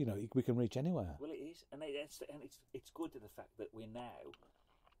great. You know, we can reach anywhere. Well, it is, and it's good to the fact that we're now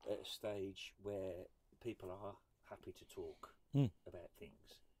at a stage where people are happy to talk about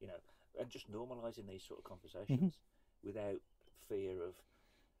things. You know, and just normalising these sort of conversations without fear of,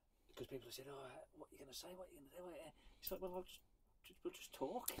 because people have said, "Oh, what are you going to say? What are you going to do?" It's like, well, we'll just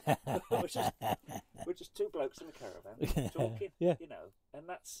talk. we're just two blokes in a caravan talking, you know.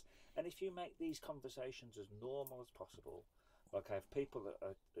 And if you make these conversations as normal as possible, like I have people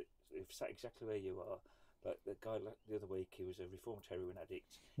who've sat exactly where you are. Like the guy the other week, he was a reformed heroin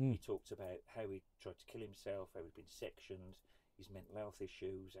addict. He talked about how he tried to kill himself, how he'd been sectioned, his mental health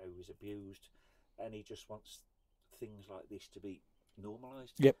issues, how he was abused, and he just wants things like this to be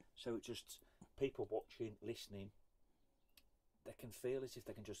normalised. Yep. So it just, people watching, listening, they can feel as if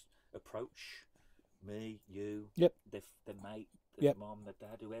they can just approach me, you, their mate, their mum, their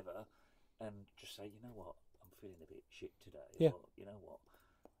dad, whoever, and just say, you know what, I'm feeling a bit shit today. Or, you know what.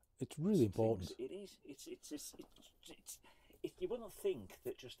 It's really important. It is. It's you wouldn't think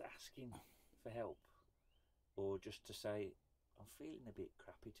that just asking for help or just to say, I'm feeling a bit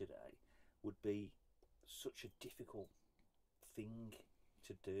crappy today, would be such a difficult thing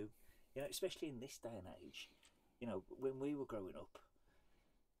to do, you know, especially in this day and age. You know, when we were growing up,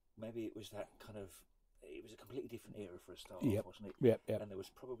 maybe it was that kind of, it was a completely different era for a start, wasn't it? Yep. And there was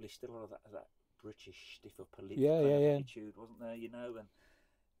probably still a lot of that British stiff upper lip attitude, wasn't there? You know,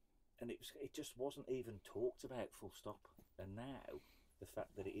 and it just wasn't even talked about, full stop. And now the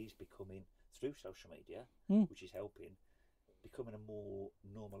fact that it is becoming, through social media, which is helping, becoming a more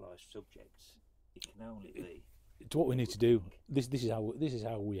normalised subject, it can only be. It's what we need to do. This is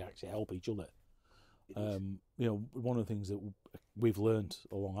how we actually help each other. You know, one of the things that we've learnt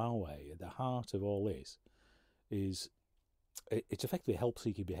along our way, at the heart of all this, is it's effectively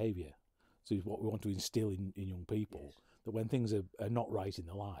help-seeking behaviour. So it's what we want to instill in young people, that when things are not right in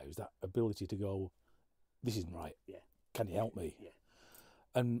their lives, that ability to go, this isn't right. Can you help me?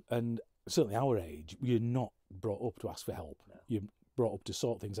 And certainly our age, you're not brought up to ask for help. No. You're brought up to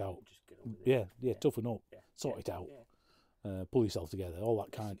sort things out. Just get on with it. Toughen up, sort it out, pull yourself together, all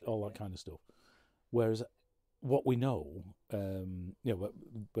that kind of stuff. Whereas what we know, you know,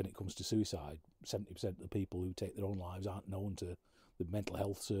 when it comes to suicide, 70% of the people who take their own lives aren't known to the mental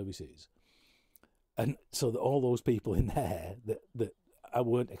health services, and so that all those people in there that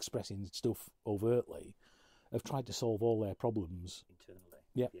weren't expressing stuff overtly have tried to solve all their problems internally.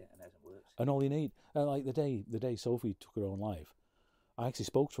 And it hasn't worked. And all you need, like the day Sophie took her own life, I actually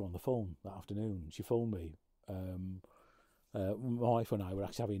spoke to her on the phone that afternoon. She phoned me. My wife and I were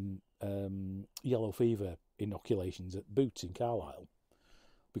actually having yellow fever inoculations at Boots in Carlisle,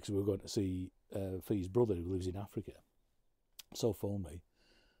 because we were going to see Fee's brother who lives in Africa. So phoned me,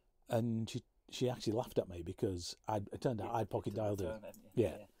 and she actually laughed at me because it turned out I'd pocket dialed her.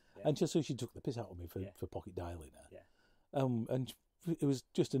 And so she took the piss out of me for pocket dialing her. And it was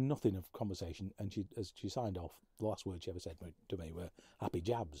just a nothing of conversation. And as she signed off, the last words she ever said to me were "happy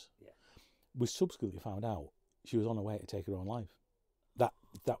jabs." We subsequently found out she was on her way to take her own life. That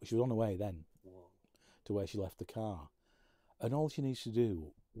she was on her way then. Whoa. to where she left the car. And all she needs to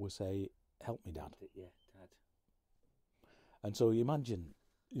do was say, "Help me, Dad." Yeah, Dad. And so you imagine,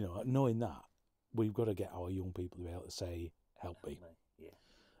 knowing that, we've got to get our young people to be able to say, "Help me." Yeah.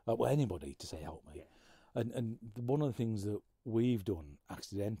 Well, anybody to say, "Help me." Yeah. And one of the things that we've done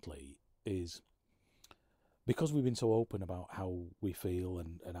accidentally is, because we've been so open about how we feel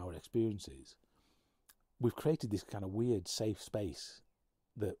and our experiences, we've created this kind of weird safe space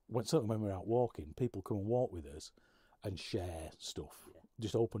that, certainly when we're out walking, people come and walk with us and share stuff. Yeah.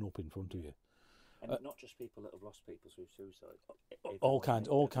 Just open up in front of you. And not just people that have lost people through suicide. All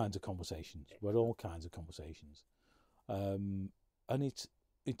kinds of conversations. But all kinds of conversations. And it's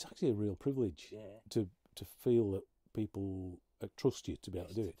actually a real privilege to feel that people trust you to be able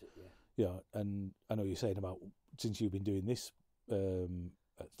to do it. Yeah. And I know you're saying about, since you've been doing this, the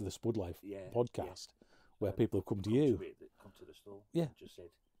SpudLife podcast, where people have come to you. Come to the store. Yeah. And just said,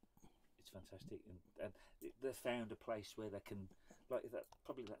 it's fantastic. And they've found a place where they can, like that,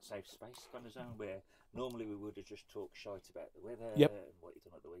 probably that safe space kind of zone where normally we would have just talked shite about the weather and what you've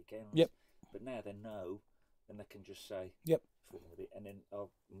done at the weekend. Yep. But now they know, and they can just say, feeling a bit, and then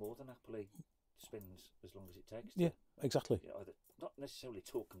I'll more than happily spend as long as it takes. Exactly. Either not necessarily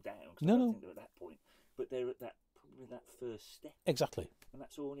talk them down, because I don't think they're at that point, but they're at probably that first step. Exactly. And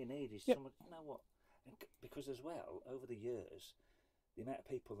that's all you need is someone. You know what? And because as well, over the years, the amount of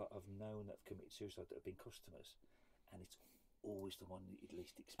people that I've known that have committed suicide that have been customers, and it's always the one that you'd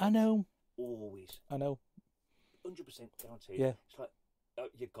least expect. I know. Always. I know. 100% guaranteed. Yeah. It's like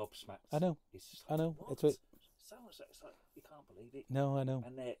you're gobsmacked. I know. It's I know. What? It's like you can't believe it. No, I know.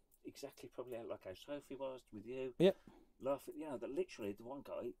 And they're exactly probably like how Sophie was with you. Yep. Laughing, that literally the one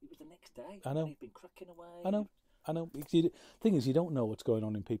guy, it was the next day. I know. And he'd been cracking away. I know. The thing is, you don't know what's going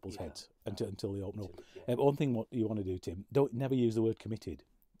on in people's heads until they open up. But one thing what you want to do, Tim, never use the word committed.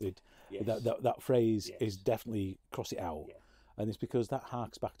 That phrase is definitely cross it out. Yeah. And it's because that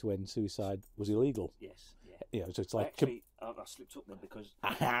harks back to when suicide was illegal. Yes. So it's like actually, I slipped up then because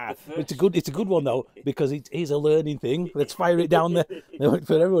it's a good one though, because it is a learning thing. Let's fire it down there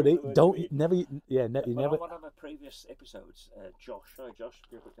for everybody. Never. On one of my previous episodes, Josh, I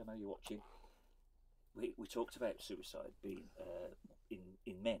know you're watching. We talked about suicide being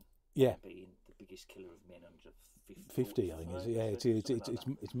in men. Yeah. Being the biggest killer of men under 50, I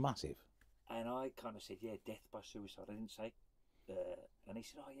think. It's massive. And I kind of said, death by suicide. I didn't say. And he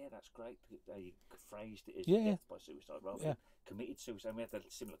said, "Oh yeah, that's great." You phrased it as death by suicide rather than committed suicide. And we had a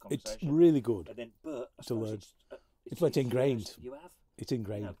similar conversation. It's really good. And then, but I to learn. It's ingrained. You have. It's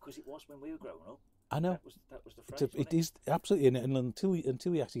ingrained because it was when we were growing up. I know. That was the phrase. It is absolutely, and until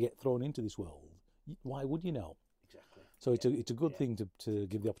you actually get thrown into this world, why would you know? Exactly. So it's a good thing to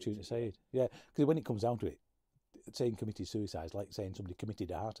give the opportunity to say it. Yeah, because when it comes down to it, saying committed suicide is like saying somebody committed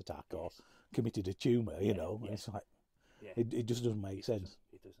a heart attack or committed a tumour. And it's like. It just doesn't make sense.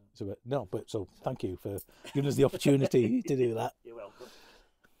 It doesn't. So thank you for giving us the opportunity to do that. You're welcome.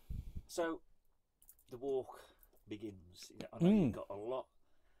 So the walk begins. I know you got a lot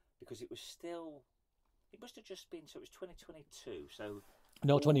because it must have just been. So it was 2022. So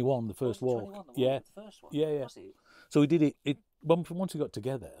no, 21. The first walk. 21, the first one. Yeah. Was it? So we did it. Once we got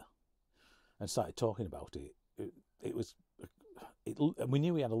together and started talking about it. We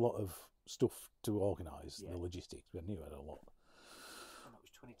knew we had a lot of stuff to organise, the logistics. We knew we had a lot. When it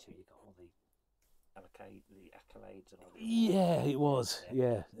was 22, you got all the accolades and all the awards. It was.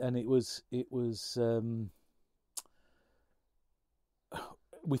 Yeah, and it was.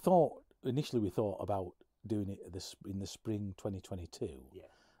 We thought about doing it in the spring 2022. Yeah.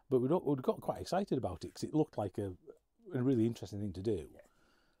 But we got quite excited about it because it looked like a really interesting thing to do.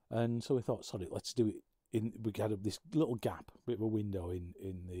 Yeah. And so we thought, sorry, let's do it. We had this little gap, bit of a window in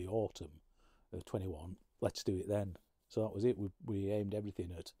the autumn of 21. Let's do it then. So that was it. We aimed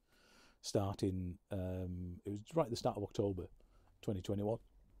everything at starting. It was right at the start of October, 2021,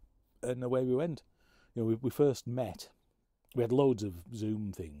 and away we went. We first met. We had loads of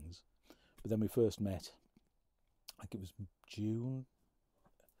Zoom things, but then we first met. I think it was June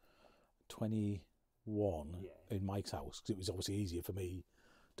 21 in Mike's house because it was obviously easier for me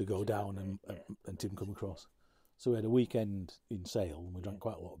to go down and Tim come across. So we had a weekend in Sale and we drank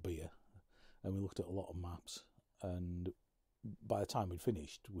quite a lot of beer and we looked at a lot of maps, and by the time we'd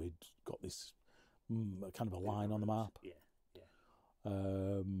finished we'd got this kind of a line on the map.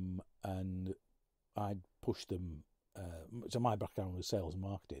 And I'd pushed them, so my background was sales and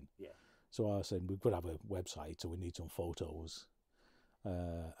marketing, so I said we've got to have a website, so we need some photos.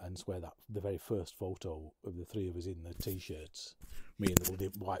 And swear that the very first photo of the three of us in the t-shirts, me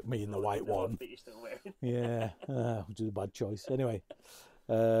and the white one, that you're still wearing. which is a bad choice. Anyway,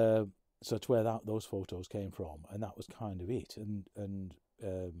 so that's where those photos came from, and that was kind of it. And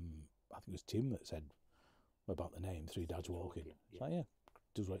I think it was Tim that said about the name Three Dads Walking. It's like, yeah,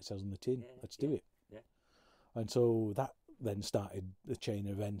 does what it says on the tin. Let's do it. Yeah. And so that then started the chain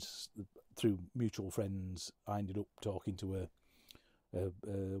of events through mutual friends. I ended up talking to a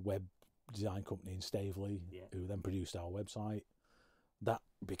web design company in Staveley, who then produced our website. That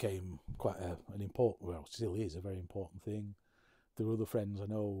became quite an important, well, still is a very important thing. There were other friends I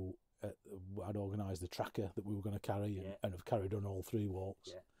know. I'd organised the tracker that we were going to carry, and have carried on all 3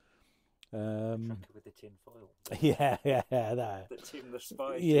 walks. Tracker with the tin foil. Yeah, that. The tin, the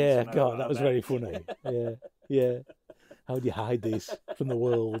spice. Yeah, God, that was very funny. Yeah. How do you hide this from the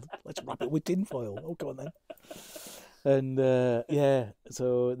world? Let's wrap it with tin foil. Oh, come on then. And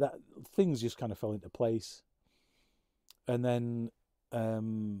so that things just kind of fell into place. And then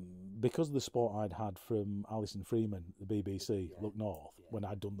because of the support I'd had from Alison Freeman, the BBC, Look North, when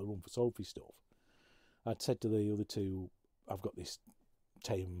I'd done the Run for Sophie stuff, I'd said to the other 2, I've got this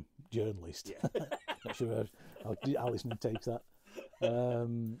tame journalist. Not sure how Alison takes that.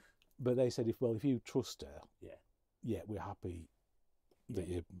 But they said, if you trust her, we're happy that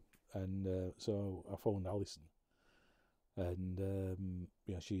you. And so I phoned Alison, and her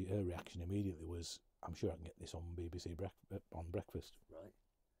reaction immediately was, I'm sure I can get this on BBC on breakfast. Right.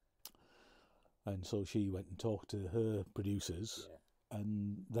 And so she went and talked to her producers,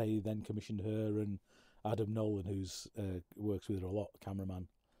 and they then commissioned her and Adam Nolan, who's works with her a lot, cameraman,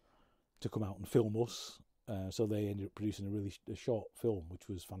 to come out and film us. So they ended up producing a short film, which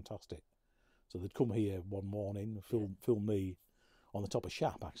was fantastic. So they'd come here one morning, film me on the top of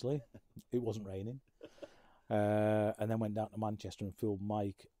Shap, actually. It wasn't raining. And then went down to Manchester and filmed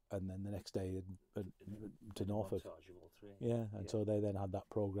Mike, and then the next day to Norfolk. So they then had that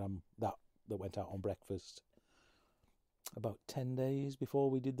programme that went out on breakfast about 10 days before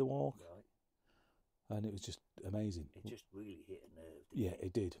we did the walk. Right. And it was just amazing. It just really hit a nerve.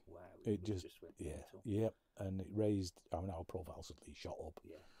 It did. Wow. It just went mental. And it raised, our profile suddenly shot up.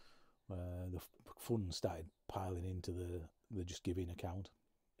 The funds started piling into the Just Giving account.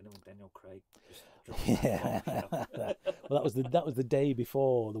 And then Daniel Craig just well, that was the day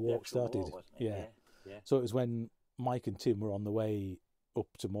before the walk started. War, wasn't it? Yeah. So it was when Mike and Tim were on the way up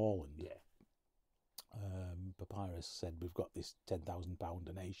to Moorland. Papyrus said, we've got this £10,000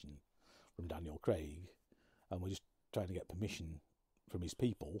 donation from Daniel Craig, and we're just trying to get permission from his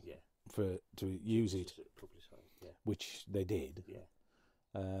people to use it, which they did.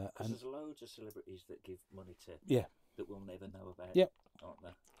 And there's loads of celebrities that give money to that we'll never know about, aren't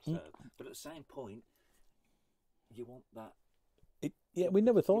there? So, but at the same point, you want that. We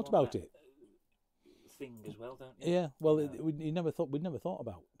never thought about it. Thing as well, don't you? Yeah, well, we'd never thought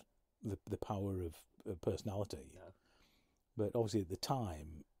about the power of personality. No. But obviously, at the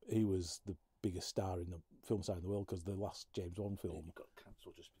time, he was the biggest star in the film side of the world, because the last James Bond film got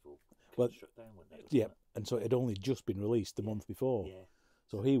cancelled just before shut down, wasn't it? And so it had only just been released the month before.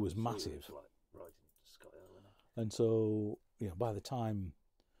 So he was massive. It was like riding Sky, wasn't it? And so, by the time,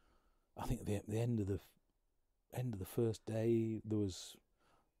 I think at the end of the first day, there was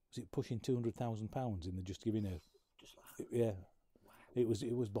it pushing £200,000 in the Just Giving a. Just like that. Wow.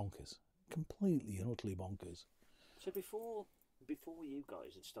 It was bonkers, completely and utterly bonkers. So before you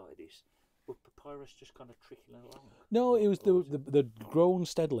guys had started this, were Papyrus just kind of trickling along? No, it was they'd grown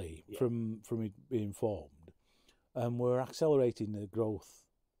steadily from it being formed, and we're accelerating the growth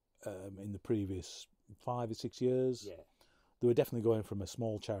in the previous 5 or 6 years. They were definitely going from a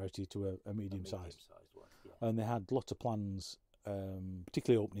small charity to a medium-sized one. And they had lots of plans,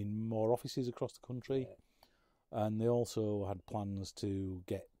 particularly opening more offices across the country. And they also had plans to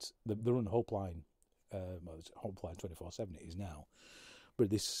get the run Hopeline. It's Hopeline 24/7 it is now, but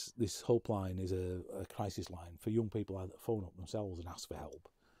this Hopeline is a crisis line for young people either phone up themselves and ask for help,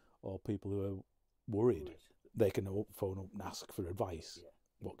 or people who are worried. They can phone up and ask for advice.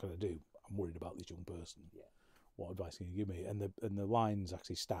 What can I do? I'm worried about this young person. What advice can you give me? And the line's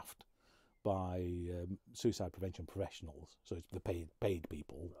actually staffed by suicide prevention professionals, so it's the paid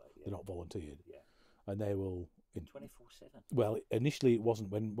people. They're not volunteered, and they will 24/7. Well, initially it wasn't.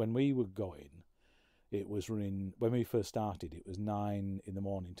 When we were going, it was running. When we first started, it was 9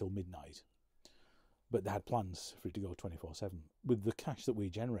 a.m. till midnight. But they had plans for it to go 24/7. With the cash that we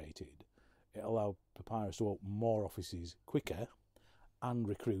generated, it allowed Papyrus to open more offices quicker and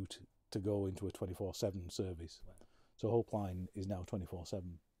recruit to go into a 24/7 service. Wow. So Hopeline is now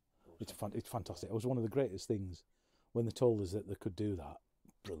 24/7. It's fantastic. It was one of the greatest things when they told us that they could do that.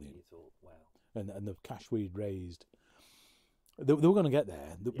 Brilliant. You thought, wow. And the cash we'd raised, they were going to get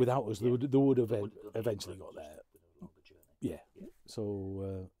there. Without us, they would have eventually got there.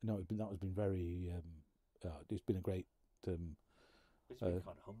 So no, that has been very. It's been a great. It's been kind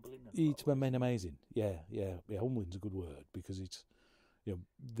of humbling. It's been amazing. Yeah. Humbling's a good word, because it's, you know,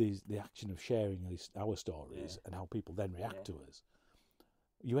 the action of sharing our stories and how people then react to us.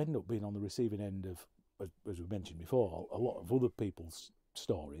 You end up being on the receiving end of, as we mentioned before, a lot of other people's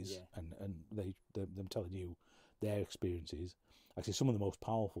stories, and them telling you their experiences. Actually, some of the most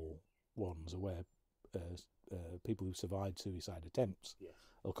powerful ones are where people who survived suicide attempts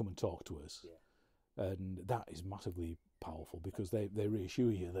will come and talk to us. And that is massively powerful, because they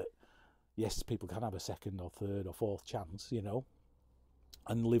reassure you that, yes, people can have a second or third or fourth chance, you know,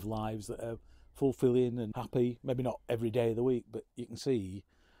 and live lives that are fulfilling and happy. Maybe not every day of the week, but you can see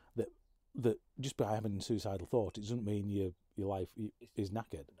that just by having suicidal thought, it doesn't mean your life is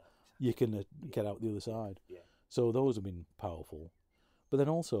knackered. You can get out the other side. So those have been powerful. But then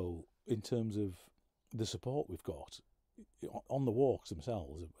also, in terms of the support we've got on the walks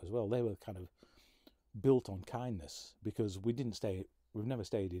themselves as well, they were kind of built on kindness, because we've never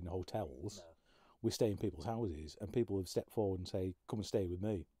stayed in hotels. We stay in people's houses, and people have stepped forward and say, come and stay with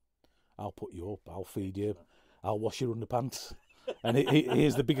me. I'll put you up, I'll feed you, I'll wash your underpants. And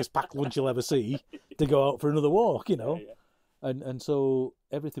here's the biggest packed lunch you'll ever see to go out for another walk, you know. And so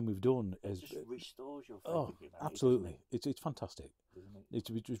everything we've done is just restores your faith in humanity. Absolutely. It's fantastic. It's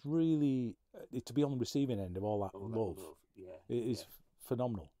really to be on the receiving end of all that love. It is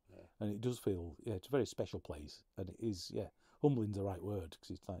phenomenal. And it does feel, it's a very special place. And it is, humbling's the right word,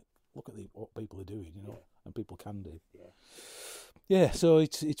 because it's like, look at what people are doing, you know, and people can do. So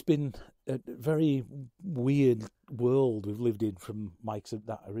it's been a very weird world we've lived in from Mike's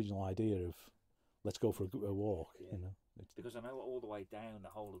that original idea of let's go for a walk, you know. Because I know all the way down the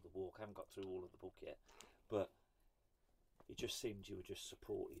whole of the walk, I haven't got through all of the book yet, but it just seemed you were just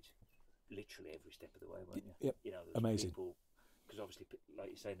supported literally every step of the way, weren't you? Yep. You know, amazing. Because obviously,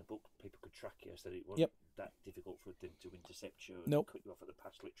 like you say in the book, people could track you, so that it wasn't that difficult for them to intercept you and cut you off at the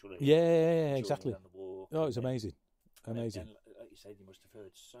pass, literally. Yeah, exactly. On the walk, it's amazing. Amazing. And like you said, you must have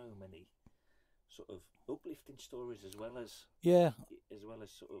heard so many sort of uplifting stories as well as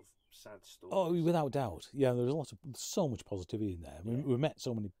sort of sad stories. Oh, without doubt. Yeah, there's so much positivity in there. We met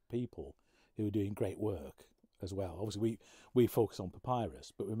so many people who were doing great work as well. Obviously, we focus on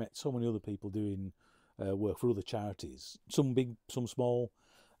Papyrus, but we met so many other people doing work for other charities. Some big, some small,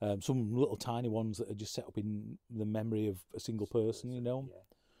 some little tiny ones that are just set up in the memory of a single person. You know.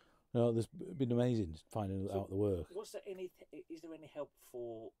 No, there's been amazing finding out the work. Is there any help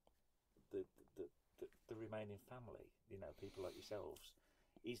for the remaining family? You know, people like yourselves.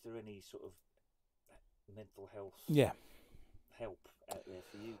 Is there any sort of mental health help out there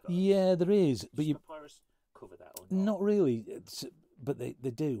for you guys? Yeah, there is. But Papyrus cover that or not? Not really. But they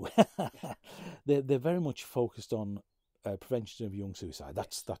do. They're very much focused on prevention of young suicide.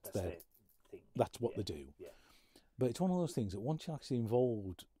 That's their thing. That's what they do. Yeah. But it's one of those things that once you're actually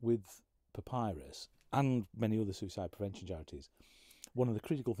involved with Papyrus and many other suicide prevention charities, one of the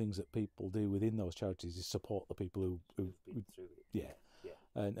critical things that people do within those charities is support the people who've been through it.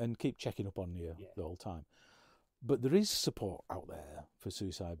 And keep checking up on you the whole time. But there is support out there for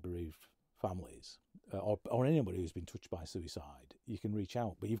suicide bereaved families or anybody who's been touched by suicide. You can reach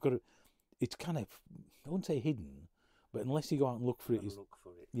out, but you've got to. It's kind of, I wouldn't say hidden, but unless you go out and look for it, It's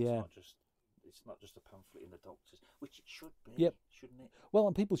not just a pamphlet in the doctors, which it should be, shouldn't it? Well,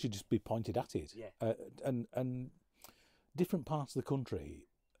 and people should just be pointed at it. And different parts of the country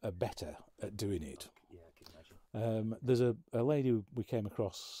are better at doing it. Yeah, I can imagine. There's a lady we came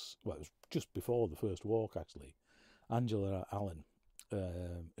across, well, it was just before the first walk, actually, Angela Allen,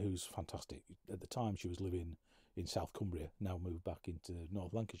 who's fantastic. At the time, she was living in South Cumbria, now moved back into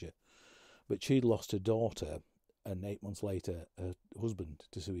North Lancashire. But she'd lost her daughter, and 8 months later, her husband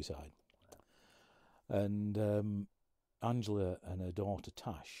to suicide. And Angela and her daughter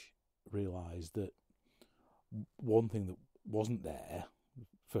Tash realised that one thing that wasn't there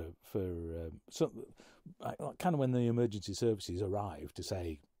for kind of when the emergency services arrived to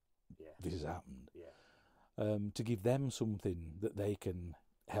say this has happened, to give them something that they can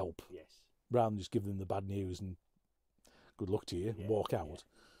help, rather than just give them the bad news and good luck to you, walk out.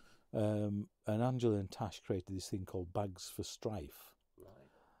 And Angela and Tash created this thing called Bags for Strife.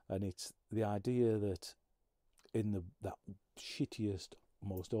 And it's the idea that in that shittiest,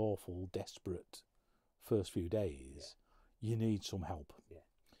 most awful, desperate first few days, you need some help.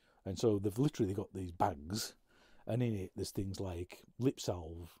 And so they've literally got these bags, and in it there's things like lip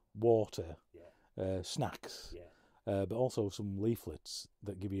salve, water, snacks, but also some leaflets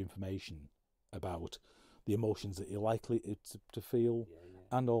that give you information about the emotions that you're likely to feel,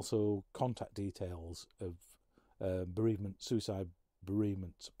 and also contact details of suicide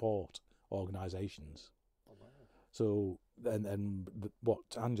bereavement support organisations. Oh, wow. So, what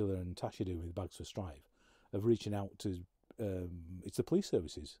Angela and Tasha do with Bags for Strife of reaching out to, it's the police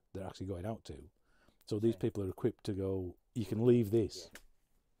services they're actually going out to. So these people are equipped to go, you can leave this.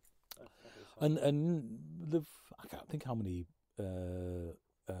 Yeah. And I can't think how many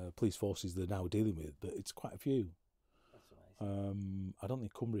police forces they're now dealing with, but it's quite a few. That's amazing. I don't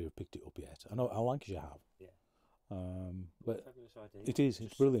think Cumbria have picked it up yet. I know Lancashire have. Yeah. But fabulous idea. it is.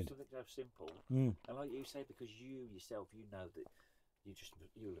 It's brilliant. Something so simple, and like you say, because you yourself, you know that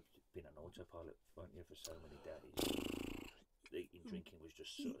you'll have been an autopilot, won't you, for so many days. Eating, drinking was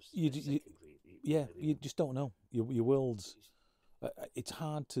just sort of secondary. You just don't know. Your world's. It's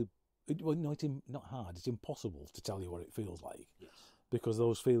hard to. It's not hard. It's impossible to tell you what it feels like, because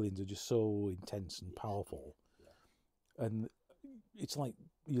those feelings are just so intense and powerful, and it's like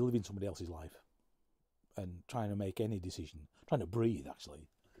you're living somebody else's life, and trying to make any decision, trying to breathe actually,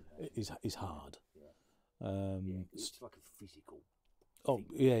 is hard. It's like a physical. Oh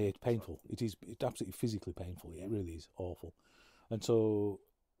yeah, it's painful. It's absolutely physically painful. It really is awful. And so,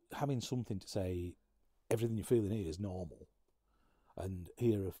 having something to say, everything you're feeling here is normal, and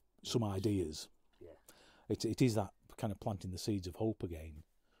here are some ideas. It is that kind of planting the seeds of hope again,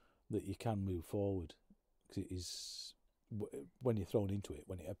 that you can move forward. Because it is, when you're thrown into it,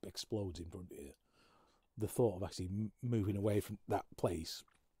 when it explodes in front of you, the thought of actually moving away from that place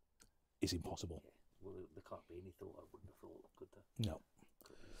is impossible. Well, there can't be any thought I wouldn't have thought, could there? No.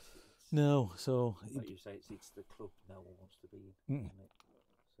 No, so like you say, it's the club no one wants to be in, isn't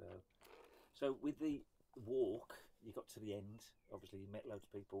it? So with the walk, you got to the end. Obviously, you met loads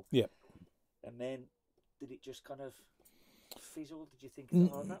of people. Yeah. And then, did it just kind of fizzle? Did you think,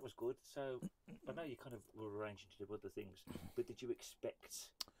 oh, that was good? So I know you kind of were arranging to do other things, but did you expect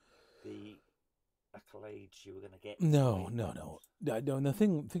the accolades you were going to get? No. And the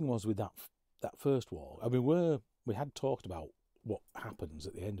thing was with that first walk. I mean, we had talked about what happens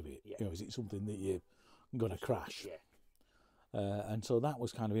at the end of it. Yeah. You know, is it something that you're going to crash? Yeah. And so that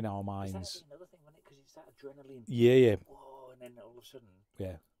was kind of in our minds. Is that another thing, wasn't it? Because it's that adrenaline. Yeah. Whoa, and then all of a sudden.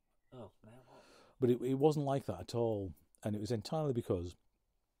 Yeah. Oh, now what? But it wasn't like that at all, and it was entirely because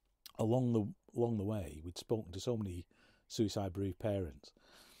along the way we'd spoken to so many suicide bereaved parents,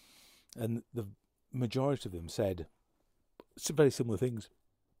 and the majority of them said very similar things.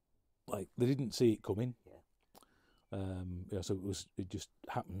 Like they didn't see it coming. So it just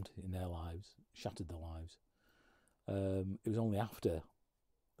happened in their lives, shattered their lives. It was only after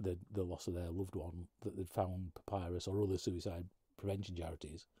the loss of their loved one that they'd found Papyrus or other suicide prevention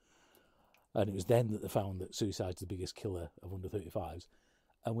charities, and it was then that they found that suicide's the biggest killer of under 35s.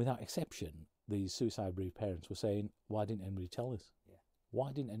 And without exception, these suicide bereaved parents were saying, "Why didn't anybody tell us?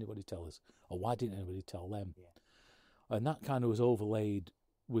 Why didn't anybody tell us? Or why didn't anybody tell them?" And that kind of was overlaid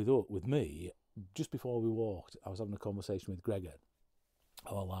with me. Just before we walked, I was having a conversation with Gregor,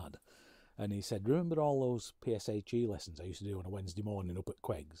 our lad, and he said, "Remember all those PSHE lessons I used to do on a Wednesday morning up at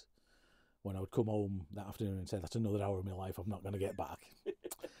Queggs, when I would come home that afternoon and say, that's another hour of my life I'm not going to get back."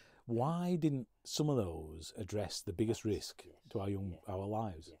 Why didn't some of those address the biggest risk to our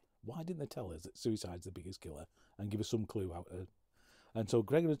lives? Why didn't they tell us that suicide's the biggest killer and give us some clue out of? And so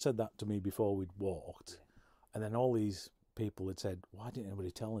Gregor had said that to me before we'd walked, and then all these people had said, "Why didn't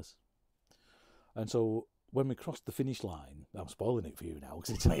anybody tell us?" And so when we crossed the finish line, I'm spoiling it for you now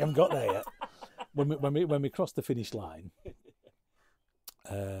because I haven't got there yet. When we crossed the finish line,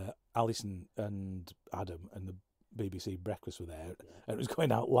 Alice and Adam and the BBC Breakfast were there, and it was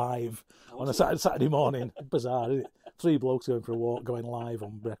going out live on a Saturday morning. Bizarre, isn't it? 3 blokes going for a walk, going live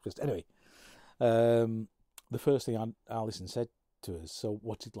on breakfast. Anyway, the first thing Alison said to us, "So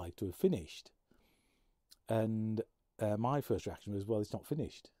what's it like to have finished?" And my first reaction was, "Well, it's not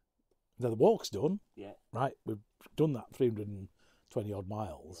finished. Now the walk's done. Yeah. Right, we've done that 320 odd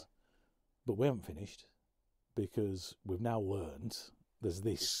miles, but we haven't finished because we've now learned there's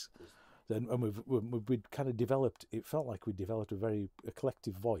this." And we'd kind of developed, it felt like we'd developed a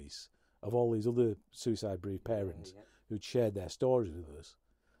collective voice of all these other suicide bereaved parents who'd shared their stories with us.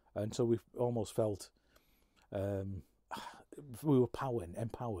 And so we almost felt we were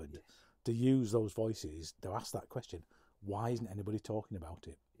empowered to use those voices to ask that question, why isn't anybody talking about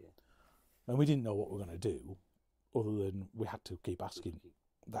it? Yeah. And we didn't know what we were going to do other than we had to keep asking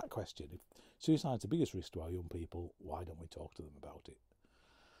that question. If suicide's the biggest risk to our young people, why don't we talk to them about it?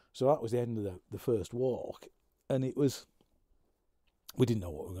 So that was the end of the first walk, and we didn't know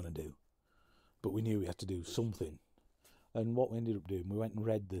what we were going to do, but we knew we had to do something. And what we ended up doing, we went and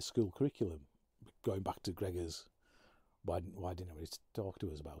read the school curriculum, going back to Gregor's, why didn't anybody talk to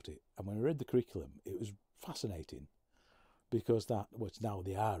us about it? And when we read the curriculum, it was fascinating, because that what's now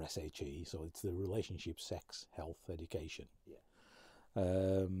the RSHE, so it's the Relationship, Sex, Health, Education.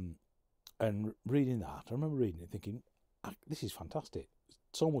 Yeah. And reading that, I remember reading it thinking, this is fantastic.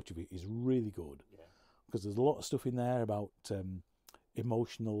 So much of it is really good. Yeah. Because there's a lot of stuff in there about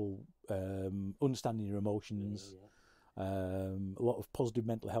emotional, understanding your emotions, a lot of positive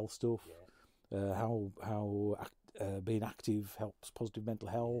mental health stuff, how being active helps positive mental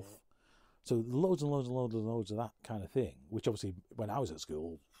health. Yeah. So loads and loads of that kind of thing, which obviously when I was at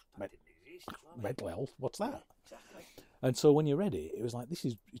school, mental health, what's that? Yeah, exactly. And so when you read it, it was like,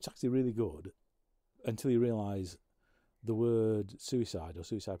 it's actually really good, until you realise the word suicide or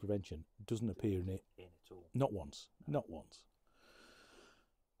suicide prevention doesn't appear in it at all. Not once.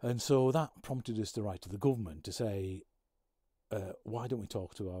 And so that prompted us to write to the government to say, why don't we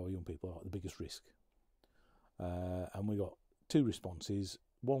talk to our young people about the biggest risk? And we got 2 responses.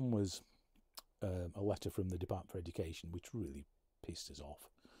 One was a letter from the Department for Education, which really pissed us off,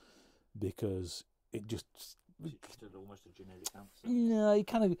 because it just... It's almost a generic answer. No,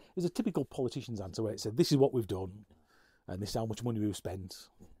 it was a typical politician's answer where it said, this is what we've done, and this is how much money we've spent.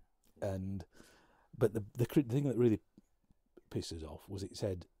 But the thing that really pissed us off was it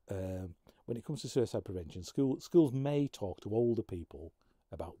said, when it comes to suicide prevention, schools may talk to older people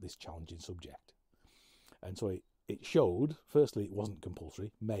about this challenging subject. And so it showed, firstly, it wasn't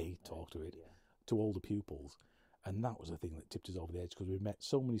compulsory, may talk to it, to older pupils. And that was the thing that tipped us over the edge, because we met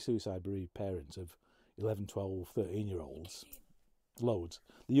so many suicide-bereaved parents of 11, 12, 13-year-olds, loads.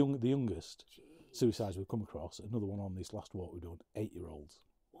 The youngest suicides we've come across, another one on this last walk we've done, 8-year-olds.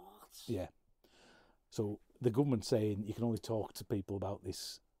 What? Yeah. So the government's saying you can only talk to people about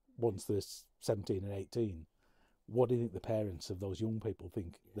this once they're 17 and 18. What do you think the parents of those young people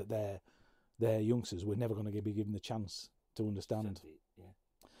think, that their youngsters were never going to be given the chance to understand? Yeah.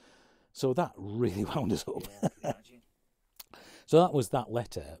 So that really wound us up. Yeah, I can imagine. So that was that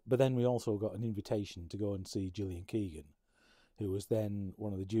letter. But then we also got an invitation to go and see Gillian Keegan, who was then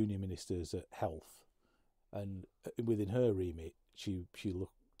one of the junior ministers at Health. And within her remit, she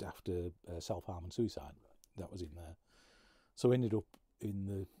looked after self-harm and suicide. That was in there. So we ended up in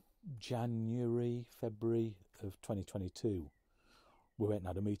the February of 2022. We went and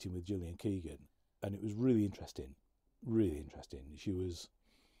had a meeting with Gillian Keegan, and it was really interesting. She was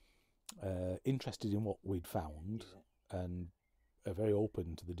interested in what we'd found, and very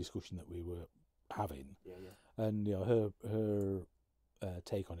open to the discussion that we were having. And her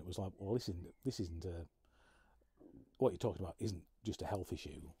take on it was like, well, this isn't what you're talking about isn't just a health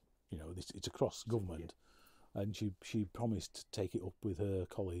issue. It's across government. And she promised to take it up with her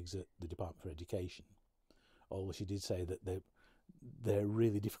colleagues at the Department for Education. Although she did say that they're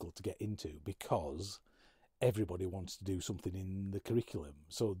really difficult to get into, because everybody wants to do something in the curriculum.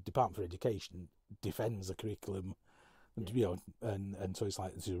 So Department for Education defends the curriculum, and so it's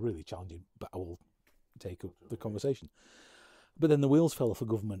like, this is really challenging, but I will take up the conversation. But then the wheels fell off of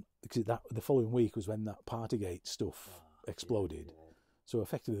government, because the following week was when that Partygate stuff exploded. So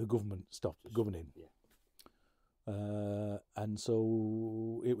effectively the government stopped governing. And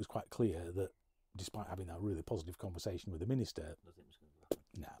so it was quite clear that, despite having that really positive conversation with the minister, Nothing was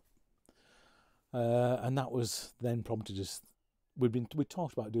going to happen. And that was then prompted us. We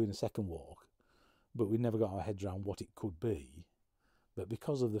talked about doing a second walk, but we never got our heads around what it could be. But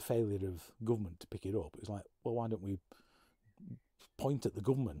because of the failure of government to pick it up, it was like, well, why don't we point at the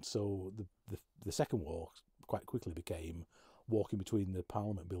government? So the second walk quite quickly became walking between the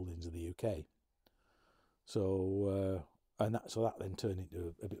Parliament buildings of the UK. So that then turned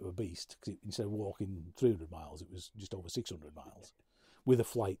into a bit of a beast, because instead of walking 300 miles, it was just over 600 miles, with a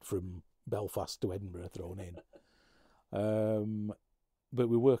flight from Belfast to Edinburgh thrown in. But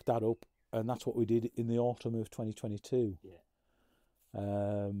we worked that up, and that's what we did in the autumn of 2022.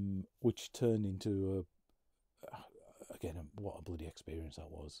 Which turned into again, what a bloody experience that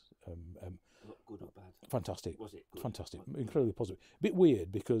was. Good or bad? Fantastic. Was it good? Fantastic. Incredibly positive. A bit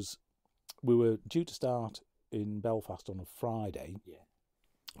weird, because we were due to start in Belfast on a Friday,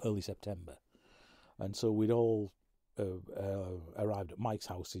 early September, and so we'd all arrived at Mike's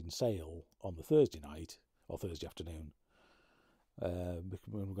house in Sale on the Thursday night or Thursday afternoon.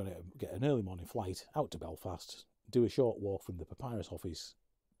 We were going to get an early morning flight out to Belfast, do a short walk from the Papyrus office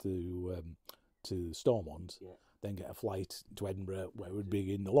to Stormont, then get a flight to Edinburgh, where we'd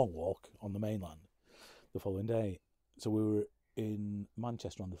begin the long walk on the mainland the following day. So we were in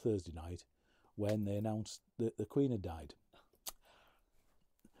Manchester on the Thursday night when they announced that the Queen had died.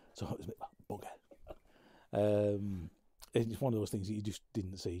 So it was a bit bugger. It's one of those things that you just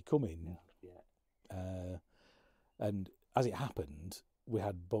didn't see coming. And as it happened, we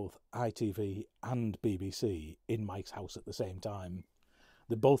had both ITV and BBC in Mike's house at the same time.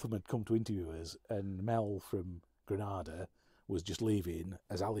 Both of them had come to interview us, and Mel from Granada was just leaving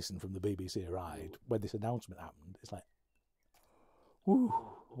as Alison from the BBC arrived. When this announcement happened, it's like, whoo,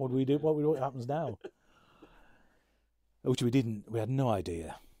 what do we do? What happens now? Which we didn't. We had no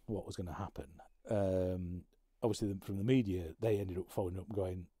idea what was going to happen. Obviously, from the media, they ended up phoning up and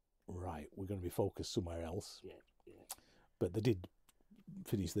going, right, we're going to be focused somewhere else. Yeah. But they did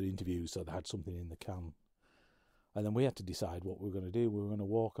finish their interviews, so they had something in the can. And then we had to decide what we were going to do. We were going to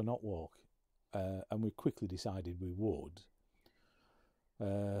walk or not walk. And we quickly decided we would.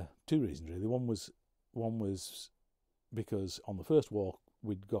 Two reasons, really. One was because on the first walk,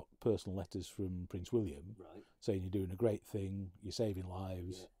 we'd got personal letters from Prince William saying you're doing a great thing, you're saving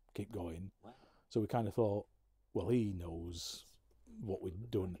lives, keep going. Wow. So we kind of thought, well, he knows what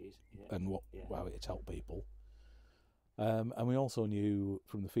we'd done and how it's helped people. And we also knew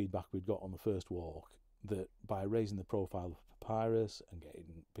from the feedback we'd got on the first walk that by raising the profile of Papyrus and getting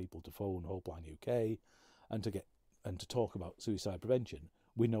people to phone Hopeline UK and to talk about suicide prevention,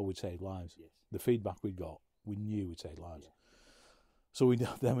 we know we'd save lives. Yes. The feedback we'd got, we knew we'd save lives. Yeah. So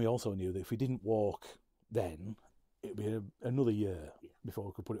we also knew that if we didn't walk then, it'd be another year before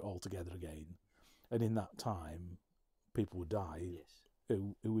we could put it all together again. And in that time, people would die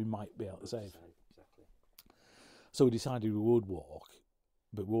who we might be able to save. Exactly. So we decided we would walk,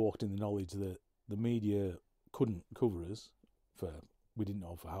 but we walked in the knowledge that the media couldn't cover us we didn't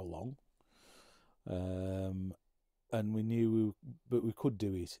know for how long. And we knew, but we could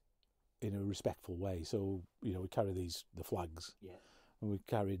do it in a respectful way. So, we carry the flags. Yeah. And we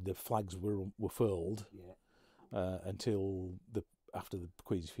carried the flags were furled until after the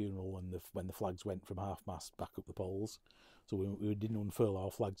Queen's funeral and when the flags went from half-mast back up the poles. So we didn't unfurl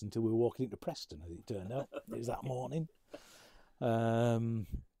our flags until we were walking into Preston, as it turned out. It was that morning. And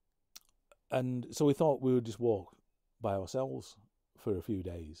so we thought we would just walk by ourselves for a few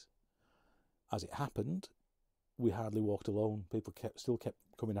days. As it happened, we hardly walked alone. People still kept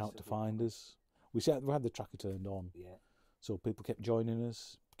coming out to find us. We had the tracker turned on. Yeah. So people kept joining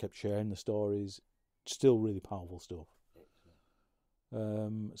us, kept sharing the stories. Still really powerful stuff.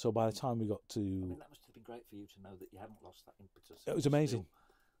 So by the time we got to... that must have been great for you to know that you hadn't lost that impetus. It was amazing.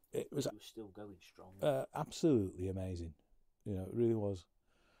 It was still going strong. Absolutely amazing. It really was.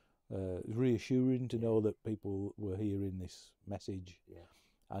 It was reassuring to know that people were hearing this message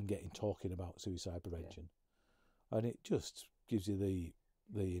and talking about suicide prevention. Yeah. And it just gives you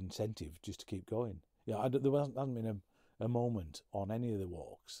the incentive just to keep going. There hasn't been a moment on any of the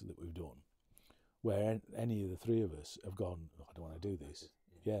walks that we've done where any of the three of us have gone, I don't want to do this.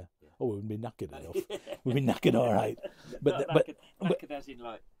 Yeah. Oh, we've been knackered enough. We've been knackered all right. But knackered as in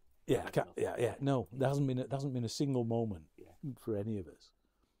like... Yeah. No, there hasn't been a single moment for any of us.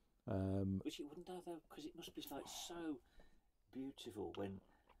 Which it wouldn't have, though, because it must be like so beautiful when,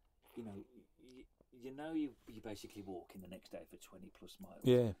 you're basically walking the next day for 20 plus miles.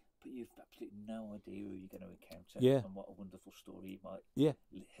 Yeah. But you've absolutely no idea who you're going to encounter and what a wonderful story you might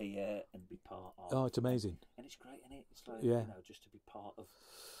hear and be part of. Oh, it's amazing. And it's great, isn't it? It's like, just to be part of,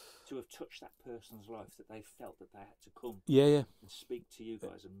 to have touched that person's life that they felt that they had to come and speak to you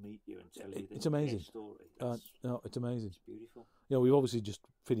guys and meet you and tell you their story. No, it's amazing. It's beautiful. We've obviously just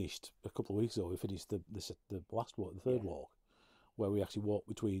finished, a couple of weeks ago, we finished the last walk, the third walk, where we actually walked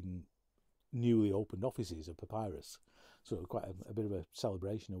between newly opened offices of Papyrus. So quite a bit of a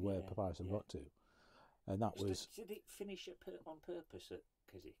celebration of where Papyrus have got to. And that was... Did it finish on purpose at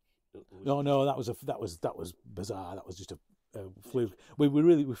Keswick? No, that was bizarre. That was just a fluke. We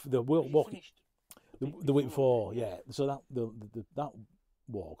really the walk the week before, So that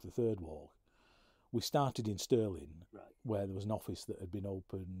walk, the third walk, we started in Stirling, where there was an office that had been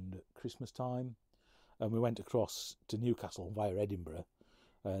opened at Christmas time, and we went across to Newcastle via Edinburgh.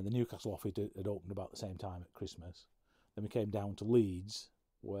 The Newcastle office had opened about the same time at Christmas. Then we came down to Leeds,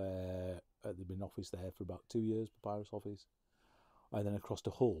 where there'd been an office there for about 2 years, Papyrus office, and then across to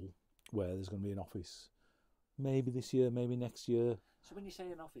Hull, where there's going to be an office maybe this year, maybe next year. So when you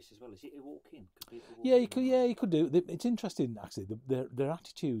say an office as well, is it a walk-in? You could do. It's interesting actually. Their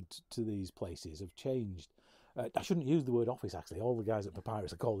attitude to these places have changed. I shouldn't use the word office actually. All the guys at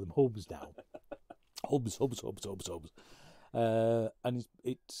Papyrus are calling them hubs now. hubs. And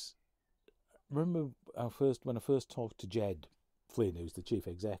it's. Remember when I first talked to Jed Flynn, who's the chief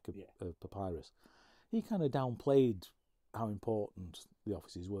exec of Papyrus, he kind of downplayed how important the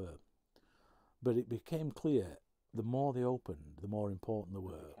offices were. But it became clear the more they opened, the more important they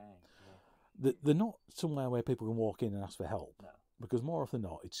were. They're not somewhere where people can walk in and ask for help, because more often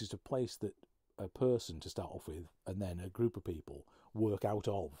than not, it's just a place that a person to start off with, and then a group of people work out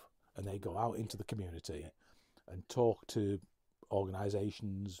of, and they go out into the community and talk to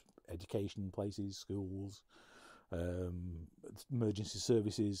organisations, education places, schools, emergency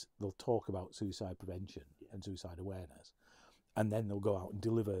services. They'll talk about suicide prevention and suicide awareness, and then they'll go out and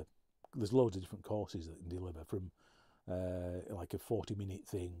deliver. There's loads of different courses that can deliver, from like a 40-minute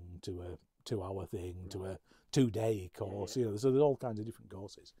thing to a 2-hour thing to a 2-day course. You know, so there's all kinds of different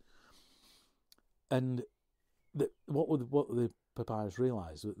courses. And what the Papyrus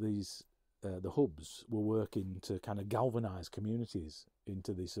realised, that these the hubs were working to kind of galvanise communities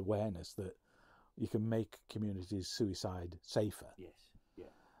into this awareness that you can make communities suicide safer. Yes, yeah.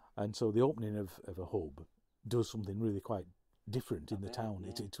 And so the opening of a hub does something really quite different in the town.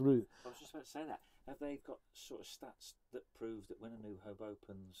 Yeah. It's really... I was just about to say that. Have they got sort of stats that prove that when a new hub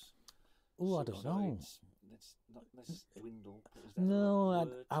opens... Oh, I don't know. Let's dwindle. No,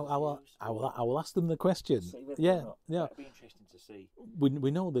 I will ask them the question. Yeah. That'd be interesting to see. We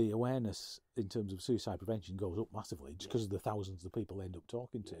know the awareness in terms of suicide prevention goes up massively just because of the thousands of people they end up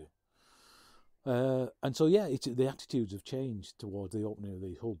talking to. And so, the attitudes have changed towards the opening of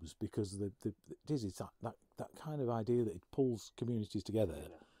these hubs, because it's that kind of idea that it pulls communities together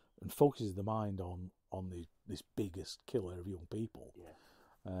and focuses the mind on this biggest killer of young people. Yeah.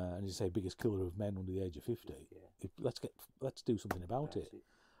 And as you say, biggest killer of men under the age of 50. Yeah. Let's do something about it.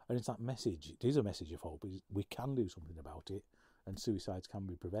 And it's that message. It is a message of hope. We can do something about it, and suicides can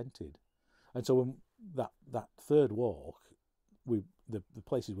be prevented. And so when that third walk, the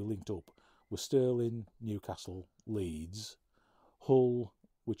places we linked up were Stirling, Newcastle, Leeds, Hull,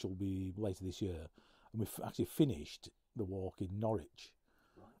 which will be later this year, and we've actually finished the walk in Norwich.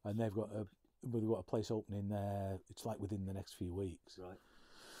 Right. And they've got a place opening there. It's like within the next few weeks. Right.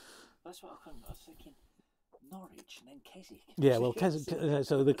 That's what I was thinking. Norwich and then Keswick. Yeah, well, Keswick.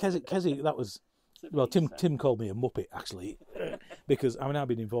 So the Keswick, that was... Well, Tim called me a muppet, actually, because I've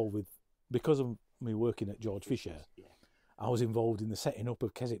been involved with... Because of me working at George Fisher, I was involved in the setting up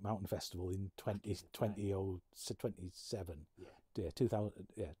of Keswick Mountain Festival in 2007. Yeah,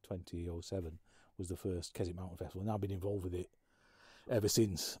 2007 was the first Keswick Mountain Festival, and I've been involved with it ever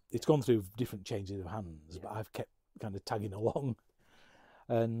since. It's gone through different changes of hands, but I've kept kind of tagging along.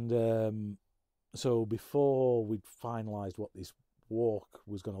 And so before we'd finalised what this walk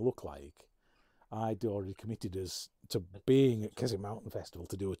was going to look like, I'd already committed us to being at Keswick Mountain Festival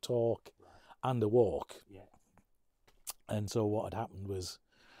to do a talk and a walk. Yeah. And so what had happened was,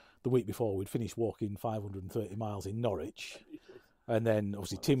 the week before we'd finished walking 530 miles in Norwich, and then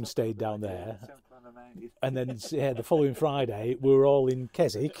obviously Tim stayed down there. And then the following Friday we were all in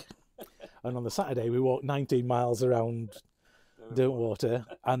Keswick, and on the Saturday we walked 19 miles around Derwentwater,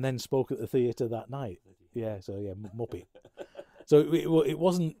 and then spoke at the theatre that night. Muppet. So it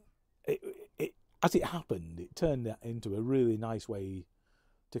wasn't. As it happened, it turned into a really nice way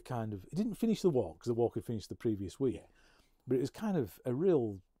to kind of. It didn't finish the walk, because the walk had finished the previous week, but it was kind of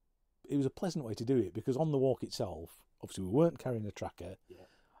it was a pleasant way to do it, because on the walk itself, obviously we weren't carrying a tracker,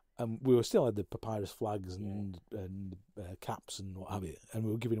 and we still had the Papyrus flags and caps and what have you, and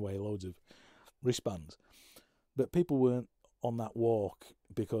we were giving away loads of wristbands, but people weren't on that walk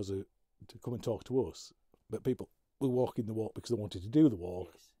to come and talk to us, but people were walking the walk because they wanted to do the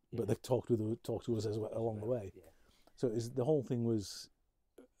walk, but they talked to us as well along the way. So the whole thing was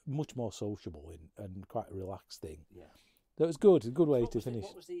much more sociable and quite a relaxed thing. That was good. A good way to finish.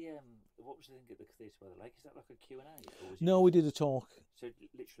 What was the thing at the Theatre by the Lake? Is that like a Q&A? No, we did a talk. So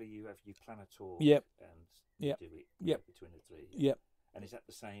literally you plan a talk. Yep. And you do it. Between the three. Yep. And is that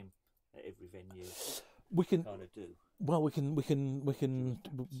the same at every venue? We can kind of do. Well, we can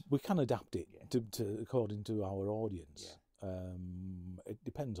adapt it to according to our audience. It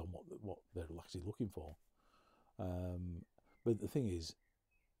depends on what they're actually looking for. But the thing is,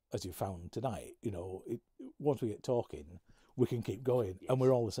 as you found tonight, once we get talking, we can keep going, and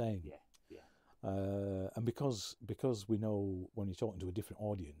we're all the same. And because we know when you're talking to a different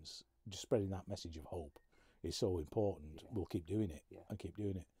audience, just spreading that message of hope is so important. We'll keep doing it and keep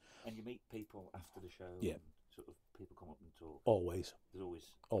doing it. And you meet people after the show. And sort of people come up and talk. Always.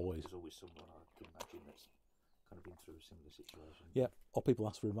 There's always someone, I can imagine, that's kind of been through a similar situation. Yeah. Or people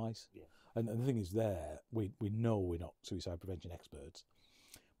ask for advice. Yeah. And the thing is, we know we're not suicide prevention experts,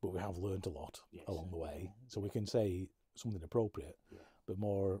 but we have learned a lot along the way, so we can say something appropriate. But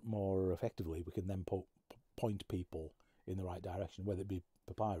more effectively, we can then point people in the right direction, whether it be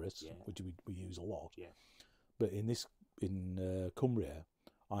Papyrus, which we use a lot. But in Cumbria,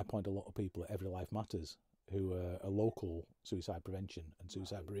 I point a lot of people at Every Life Matters, who are a local suicide prevention and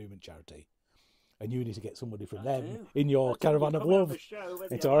suicide bereavement charity, and you need to get somebody from I them do. in your caravan of love.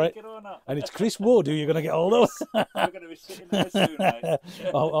 It's all right. Like it or not. And it's Chris Wood who you're going to get hold of. We're going to be sitting there soon, mate.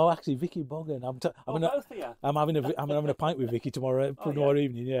 Actually, Vicky Boggan. Both of you. I'm having a pint with Vicky tomorrow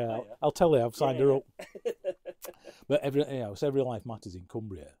evening. Yeah, Oh, yeah. I'll tell her I've signed her up. Yeah. But every Life Matters in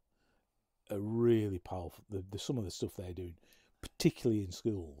Cumbria are really powerful. Some of the stuff they're doing, particularly in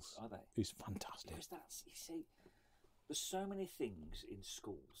schools, is fantastic. Because you see, there's so many things in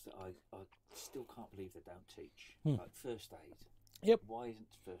schools that I still can't believe they don't teach. Like first aid. Yep. Why isn't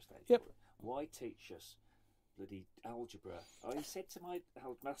first aid? Yep. Why teach us bloody algebra? I said to my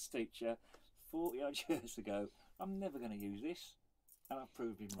maths teacher 40 odd years ago, I'm never going to use this. And I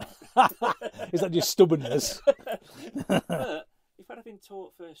proved him right. Is that just stubbornness? But if I'd have been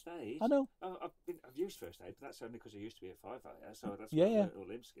taught first aid, I know. I've used first aid, but that's only because I used to be a firefighter, so that's why I learned all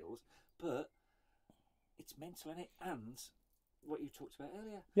them skills. But it's mental, innit? And what you talked about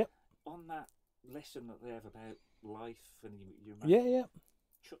earlier. Yep. On that lesson that they have about life and you Yeah.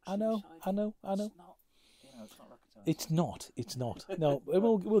 Chuck I know. It's not, it's not rocket science. It's not. No,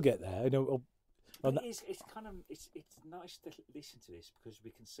 we'll get there. It's nice to listen to this because we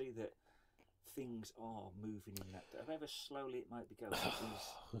can see that things are moving in that. However slowly it might be going, it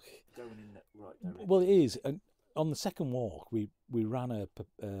is going in that right direction. Well, it is. And on the second walk, we ran a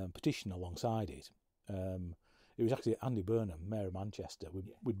petition alongside it. It was actually Andy Burnham, Mayor of Manchester,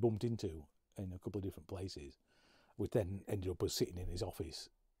 we'd bumped into in a couple of different places, which then ended up us sitting in his office.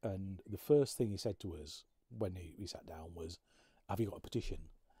 And the first thing he said to us when he sat down was, "Have you got a petition?"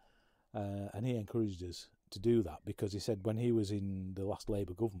 And he encouraged us to do that because he said when he was in the last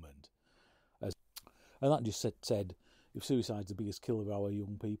Labour government, and that just said, if suicide's the biggest killer of our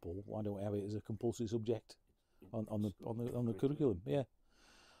young people, why don't we have it as a compulsory subject on the curriculum? Yeah.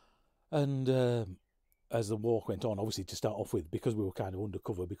 And as the walk went on, obviously to start off with, because we were kind of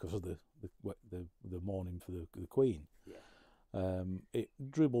undercover because of the mourning for the Queen, it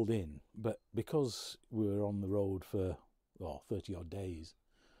dribbled in. But because we were on the road for 30 odd days,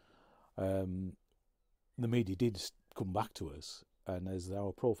 the media did come back to us, and as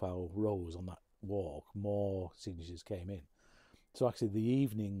our profile rose on that walk, more signatures came in. So actually, the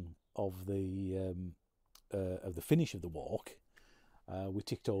evening of the finish of the walk, we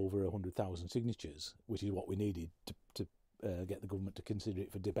ticked over 100,000 signatures, which is what we needed to get the government to consider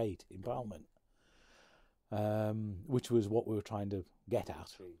it for debate in Parliament, which was what we were trying to get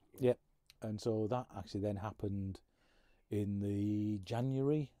at. Yep. And so that actually then happened in the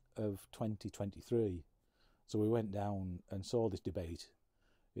January of 2023. So we went down and saw this debate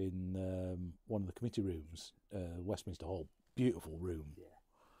in one of the committee rooms, Westminster Hall. Beautiful room. Yeah.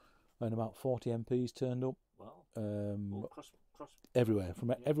 And about 40 MPs turned up. Wow. Cross everywhere,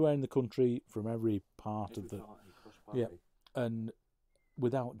 everywhere in the country, from every part of the... Yeah. And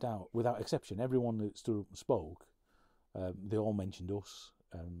without doubt, without exception, everyone that stood up and spoke, they all mentioned us,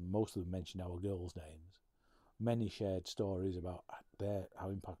 and most of them mentioned our girls' names. Many shared stories about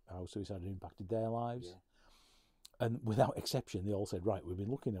how suicide had impacted their lives. Yeah. And without exception, they all said, right, we've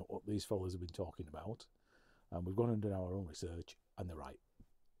been looking at what these fellas have been talking about, and we've gone and done our own research, and they're right.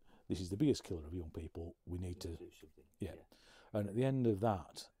 This is the biggest killer of young people. We need to do something. Yeah. And at the end of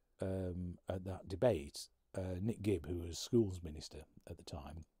that, at that debate, Nick Gibb, who was schools minister at the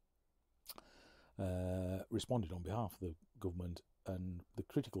time, responded on behalf of the government, and the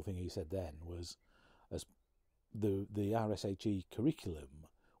critical thing he said then was, as the RSHE curriculum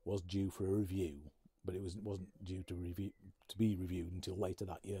was due for a review, but it wasn't due to be reviewed until later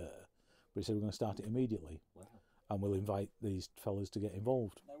that year. But he said, we're going to start it immediately. Wow. And we'll invite these fellas to get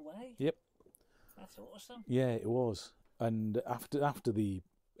involved. No way. Yep. That's awesome. Yeah, it was. And after the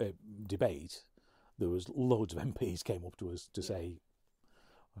debate, there was loads of MPs came up to us to say,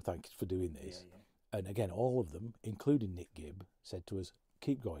 thank you for doing this. Yeah. And again, all of them, including Nick Gibb, said to us,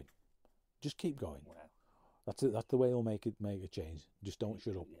 keep going. Just keep going. Wow. That's the way it'll make a change. Just don't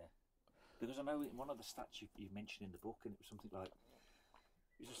shut up. Yeah. Because I know in one of the stats you mentioned in the book, and it was something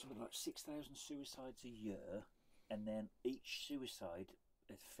like 6,000 suicides a year, and then each suicide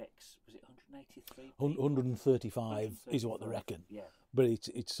affects, was it 183 people? 135 is what they reckon. Yeah. But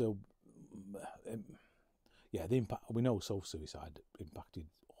it's so the impact, we know self-suicide impacted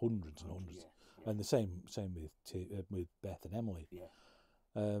hundreds and hundreds. Yeah. And the same with Beth and Emily. Yeah.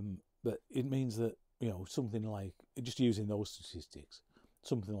 But it means that, something like, just using those statistics,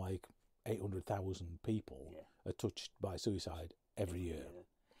 something like 800,000 people are touched by suicide every year.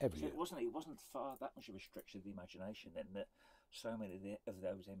 Every year. It wasn't far that much of a stretch of the imagination then that so many of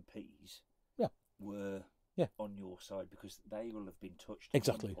those MPs were on your side, because they will have been touched at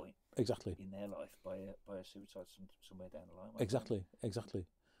some point in their life by a suicide somewhere down the line. Exactly.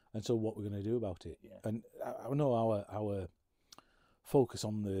 And so what we're going to do about it. Yeah. And I know our focus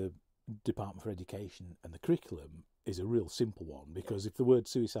on the Department for Education and the curriculum is a real simple one, because if the word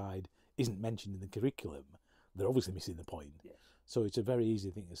suicide isn't mentioned in the curriculum, they're obviously missing the point. Yes. So it's a very easy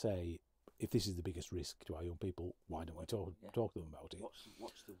thing to say, if this is the biggest risk to our young people, why don't we talk to them about it?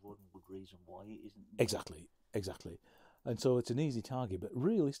 What's the one good reason why it isn't? Exactly. And so it's an easy target, but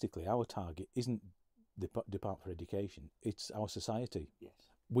realistically our target isn't the Department for Education, it's our society. Yes.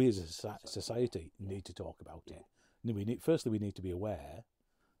 We as a society need to talk about it. Firstly, we need to be aware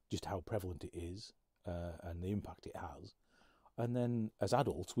just how prevalent it is and the impact it has. And then as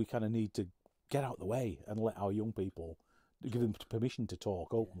adults, we kind of need to get out of the way and let our young people, give them permission to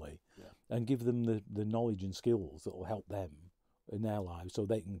talk openly and give them the knowledge and skills that will help them in their lives, so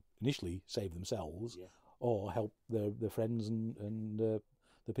they can initially save themselves or help their friends and the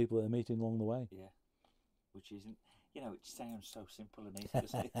people that they're meeting along the way. Yeah, which isn't, it sounds so simple and easy to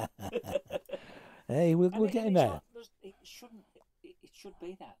say. Hey, we're getting there. It should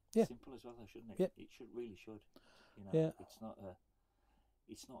be that simple as well, though, shouldn't it? Yeah. It really should.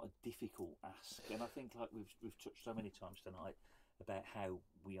 It's not a difficult ask, and I think like we've touched so many times tonight about how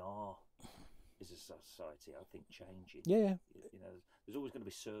we are as a society. I think changing. Yeah. There's always going to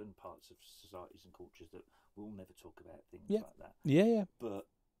be certain parts of societies and cultures that will never talk about things like that. Yeah. But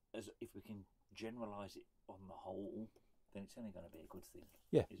if we can generalise it on the whole, then it's only going to be a good thing.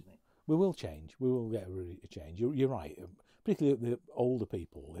 Yeah. Isn't it? We will change. We will get a change. You're right. Particularly the older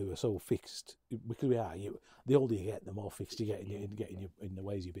people who are so fixed, because we are. The older you get, the more fixed you get in the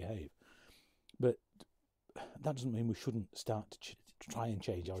ways you behave. But that doesn't mean we shouldn't start to try and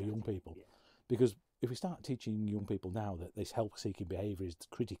change our young people. Yeah. Because if we start teaching young people now that this help-seeking behaviour is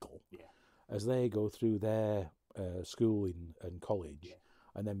critical, as they go through their schooling and college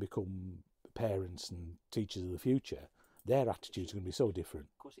and then become parents and teachers of the future, their attitudes are going to be so different.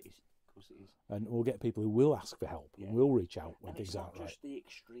 Of course it is. And we'll get people who will ask for help and will reach out when things aren't right. It's not just the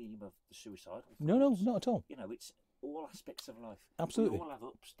extreme of the suicidal thoughts. No, not at all. It's all aspects of life. Absolutely. We all have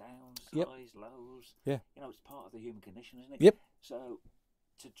ups, downs, highs, lows. Yeah. It's part of the human condition, isn't it? Yep. So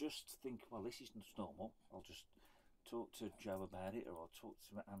to just think, well, this is just normal, I'll just talk to Joe about it, or I'll talk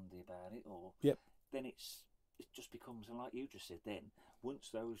to Andy about it, or then it just becomes, and like you just said, then once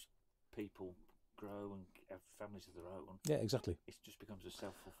those people grow and have families of their own. Yeah, exactly. It just becomes a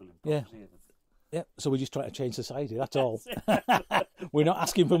self-fulfilling prophecy. Yeah. So we're just trying to change society. That's all. We're not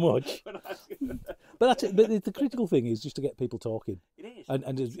asking for much. But that's it. But the critical thing is just to get people talking. It is.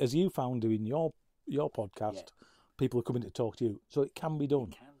 And as you found doing your podcast, people are coming to talk to you, so it can be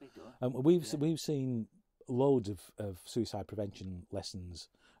done. It can be done. And we've seen loads of suicide prevention lessons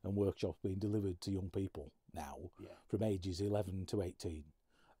and workshops being delivered to young people now from ages 11 to 18.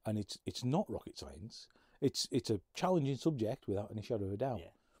 And it's not rocket science. It's a challenging subject without any shadow of a doubt.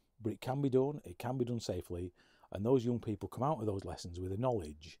 But it can be done. It can be done safely. And those young people come out of those lessons with a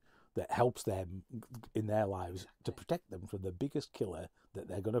knowledge that helps them in their lives to protect them from the biggest killer that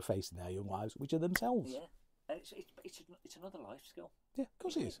they're going to face in their young lives, which are themselves. Yeah, and it's another life skill. Yeah, of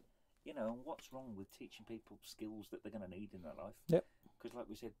course it is. And what's wrong with teaching people skills that they're going to need in their life? Yep. Because like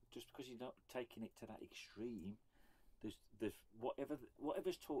we said, just because you're not taking it to that extreme, there's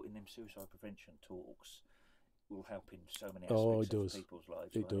whatever's taught in them suicide prevention talks will help in so many aspects of people's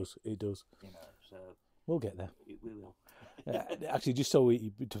lives. It does. So we'll get there. We will. Actually, just so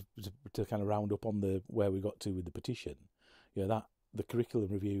to kind of round up on where we got to with the petition, that the curriculum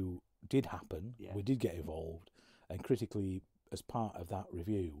review did happen. Yeah. We did get involved, and critically, as part of that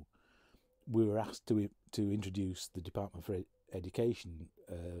review, we were asked to introduce the Department for Education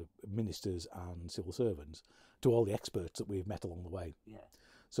ministers and civil servants to all the experts that we've met along the way. Yeah.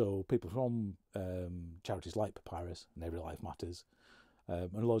 So people from charities like Papyrus and Every Life Matters,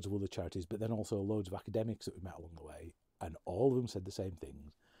 and loads of other charities, but then also loads of academics that we met along the way, and all of them said the same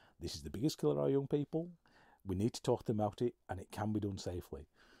things. This is the biggest killer of our young people. We need to talk to them about it, and it can be done safely.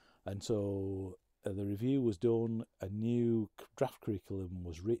 And so the review was done, a new draft curriculum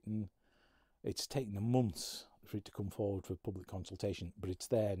was written. It's taken months for it to come forward for public consultation, but it's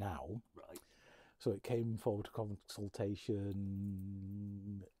there now. Right. So it came forward to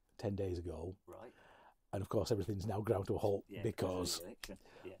consultation 10 days ago. Right. And of course, everything's now ground to a halt because. Yeah.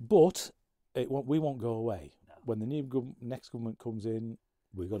 But we won't go away. No. When the new next government comes in,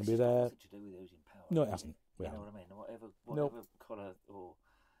 we're going to be there. Nothing to do with who's in power. No, it hasn't. You know what I mean? Whatever colour or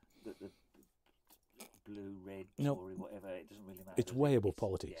the blue, red, Tory, whatever, it doesn't really matter. It's way above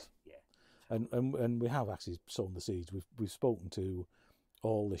politics. Yeah. And we have actually sown the seeds. We've spoken to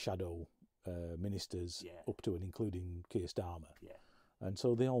all the shadow ministers up to and including Keir Starmer. Yeah. And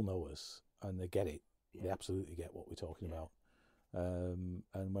so they all know us and they get it. Yeah. They absolutely get what we're talking about. And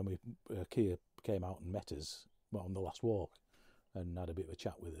when Keir came out and met us on the last walk and had a bit of a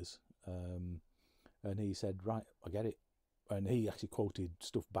chat with us, and he said, right, I get it. And he actually quoted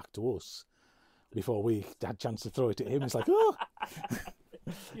stuff back to us before we had a chance to throw it at him. It's like, oh,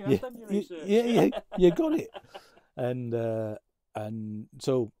 you have done your research. You got it. And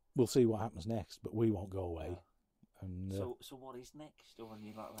so we'll see what happens next, but we won't go away. And, so what is next? Or are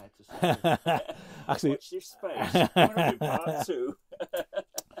you not allowed to say? Actually, watch this space. I'm going to do part 2.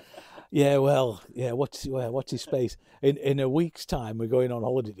 Watch his space. In a week's time, we're going on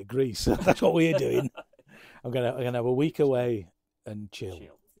holiday to Greece. That's what we're doing. I'm gonna have a week away and chill.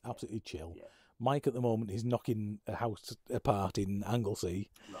 Absolutely chill. Yeah. Mike at the moment is knocking a house apart in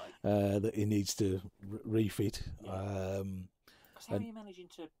Anglesey, that he needs to refit. Yeah. How are you managing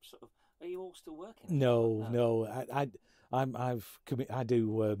to sort of? Are you all still working? No. I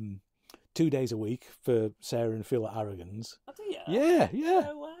do 2 days a week for Sarah and Phil at Arrogans. Oh, do you? Yeah.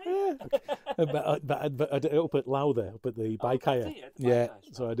 No way. Yeah. but I do up at Lowther, up at the bike hire. Yeah,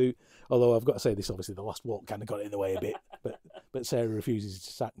 so I do. Although I've got to say this, obviously the last walk kind of got in the way a bit, but Sarah refuses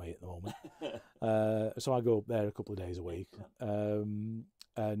to sack me at the moment. So I go up there a couple of days a week, and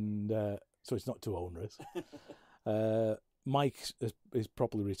so it's not too onerous. Mike is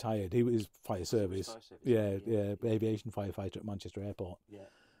properly retired. He was fire service. Yeah, aviation firefighter at Manchester Airport.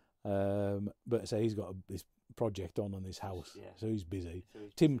 Yeah. But say he's got this project on this house, so he's busy.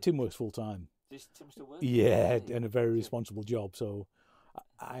 Tim works full time. Does Tim still work? Yeah, and a very responsible job. So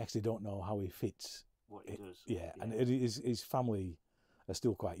I actually don't know how he fits. What he does. Yeah, and his family are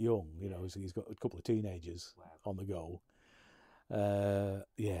still quite young. You know, so he's got a couple of teenagers on the go. I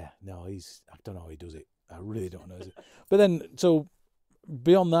don't know how he does it. I really don't know. But then, so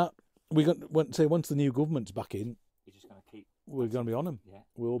beyond that, once the new government's back in, you're just going to keep. We're going to be on them. Yeah,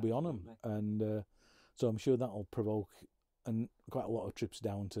 we'll be on them, and so I'm sure that'll provoke quite a lot of trips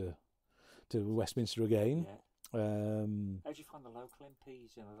down to Westminster again. Yeah. How do you find the local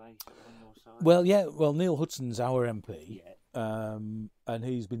MPs? Are they sort of on your side? Well, Neil Hudson's our MP, and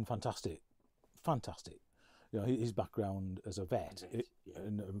he's been fantastic. You know, his background as a vet,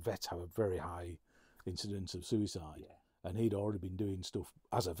 and vets have a very high incidence of suicide, and he'd already been doing stuff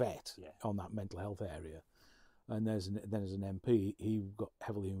as a vet on that mental health area. And then as an MP, he got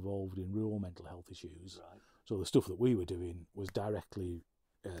heavily involved in rural mental health issues. Right. So the stuff that we were doing was directly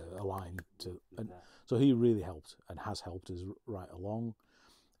aligned to, and so he really helped and has helped us right along.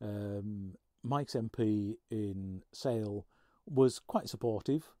 Mike's MP in Sale was quite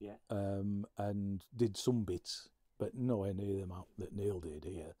supportive, and did some bits, but nowhere near the amount that Neil did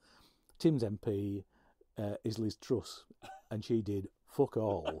here. Tim's MP is Liz Truss, and she did fuck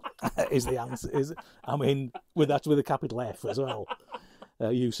all. Is the answer? That's with a capital F as well.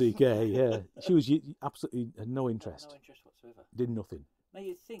 UCK. Yeah, she was absolutely had no interest. No interest whatsoever. Did nothing. Now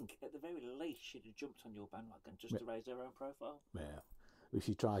you'd think at the very least she'd have jumped on your bandwagon just to raise her own profile. Yeah. If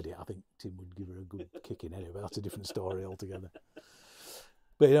she tried it, I think Tim would give her a good kicking anyway. But that's a different story altogether.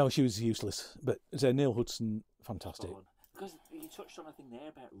 But she was useless. But so Neil Hudson, fantastic. Because you touched on a thing there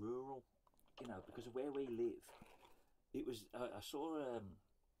about rural, because of where we live. It was I saw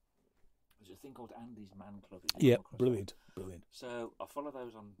there's a thing called Andy's Man Club. Yeah, brilliant. So I follow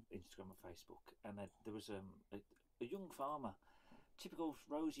those on Instagram and Facebook, and there was a young farmer, typical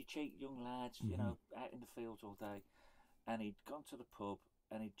rosy-cheeked young lad, out in the fields all day. And he'd gone to the pub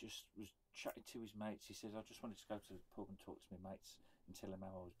and he just was chatting to his mates. He says, I just wanted to go to the pub and talk to my mates and tell them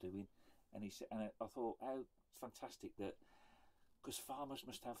how I was doing. And he said, and I thought, how fantastic that, because farmers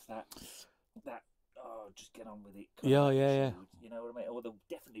must have that, just get on with it. Yeah. You know what I mean? Or they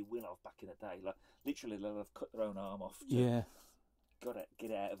definitely will have back in the day. Like, literally, they'll have cut their own arm off. Got to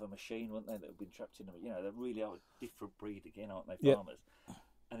get it out of a machine, wouldn't they, that have been trapped in them. They really are a different breed again, aren't they, farmers?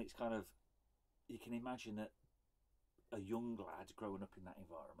 And it's kind of, you can imagine that a young lad growing up in that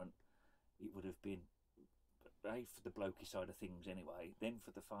environment, it would have been for the blokey side of things anyway, then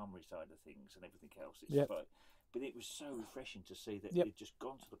for the farmery side of things and everything else. But it was so refreshing to see that he'd just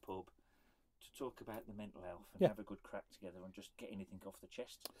gone to the pub to talk about the mental health and have a good crack together and just get anything off the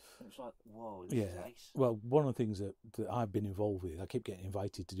chest. And it was like, whoa, this is ace. Well, one of the things that I've been involved with, I keep getting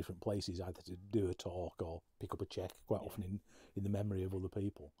invited to different places, either to do a talk or pick up a check, quite often in the memory of other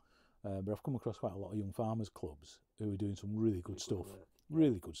people. But I've come across quite a lot of young farmers clubs who are doing some really good stuff.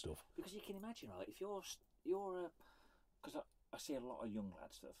 Really good stuff. Because you can imagine, right? If you're because I see a lot of young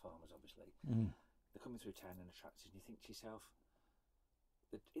lads that are farmers. Obviously, they're coming through town in the tractors, and you think to yourself,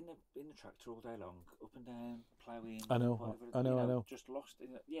 in the tractor all day long, up and down, ploughing. I know. Just lost.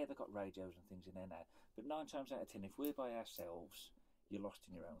 They've got radios and things in there now. But 9 times out of 10, if we're by ourselves, you're lost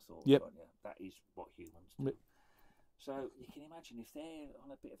in your own thoughts, aren't you? That is what humans do. So you can imagine if they're on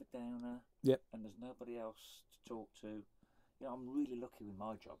a bit of a downer, and there's nobody else to talk to. You know, I'm really lucky with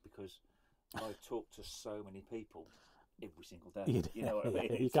my job because I talk to so many people every single day. You know what I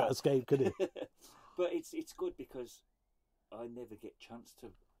mean? You can't escape, could you? But it's good because I never get a chance to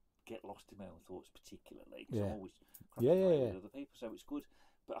get lost in my own thoughts, particularly. Because I'm always with other people, so it's good.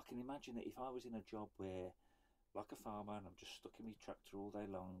 But I can imagine that if I was in a job where, like a farmer, and I'm just stuck in my tractor all day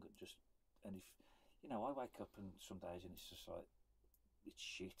long, and if you know, I wake up and some days and it's just like it's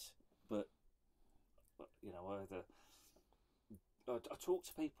shit. But you know, I talk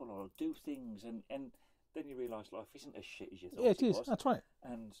to people or I do things, and then you realise life isn't as shit as you thought. Yeah, it is. That's right.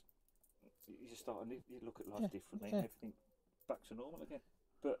 And you just start and you look at life differently, and everything back to normal again.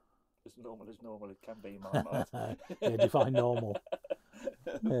 But as normal it can be in my mind. Yeah, define normal.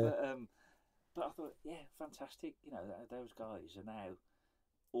 But I thought, fantastic. You know, those guys are now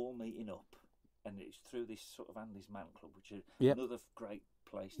all meeting up, and it's through this sort of Andy's Man Club, which is another great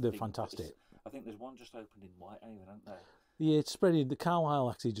place. They're fantastic. I think there's one just opened in Whitehall, haven't they? Yeah, it's spreading. The Carlisle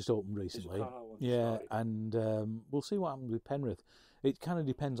actually just opened recently. And we'll see what happens with Penrith. It kind of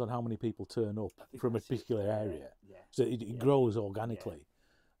depends on how many people turn up from a particular area. So it grows organically.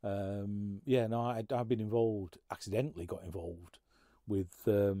 I've been involved, accidentally got involved with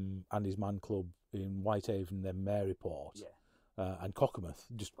Andy's Man Club in Whitehaven, then Maryport, and Cockermouth.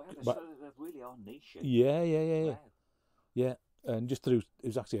 They really are niche. Yeah, and just through, it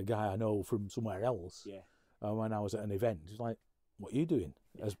was actually a guy I know from somewhere else. When I was at an event, he was like, "What are you doing?"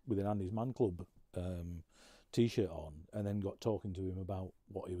 As with an Andy's Man Club T-shirt on, and then got talking to him about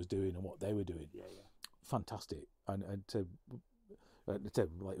what he was doing and what they were doing. Fantastic, and to like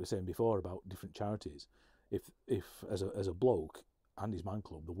we were saying before about different charities, if as a bloke, Andy's Man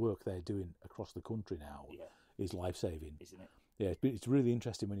Club, the work they're doing across the country now is life-saving, isn't it? Yeah, it's really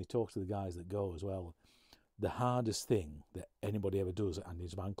interesting when you talk to the guys that go as well. The hardest thing that anybody ever does at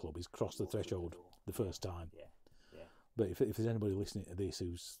Andy's Man Club is cross the threshold the first time. But if there's anybody listening to this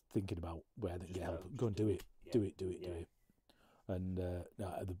who's thinking about where they can get help, go and do it. Do it. And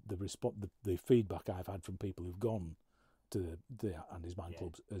the feedback I've had from people who've gone to the Andy's Man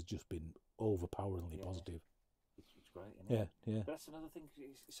Clubs has just been overpoweringly positive. It's great, isn't it? Yeah. But that's another thing.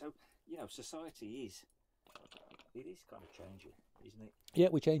 So, you know, society is kind of changing, isn't it? Yeah,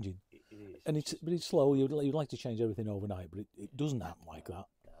 we're changing. It is. And it's slow. You'd like to change everything overnight, but it doesn't happen like that.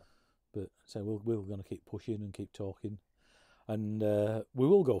 No. But so we're going to keep pushing and keep talking. And we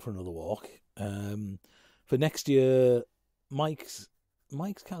will go for another walk. For next year, Mike's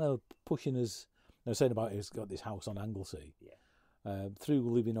kind of pushing us. I was saying about he's got this house on Anglesey. Through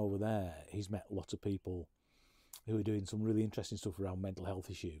living over there, he's met lots of people who are doing some really interesting stuff around mental health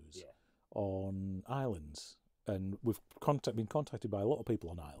issues on islands. And we've been contacted by a lot of people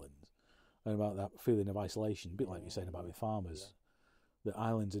on islands and about that feeling of isolation, a bit like you're saying about with farmers. The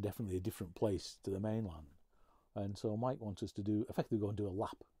islands are definitely a different place to the mainland. And so Mike wants us to effectively go and do a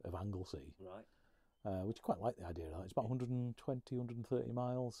lap of Anglesey. Right. Which I quite like the idea of that. It's about 120, 130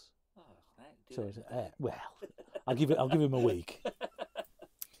 miles. Oh, that's well, I'll give him a week.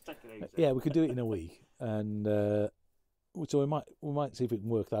 Take it easy. Yeah, we could do it in a week. And so we might see if we can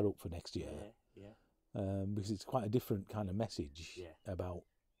work that up for next year. Because it's quite a different kind of message about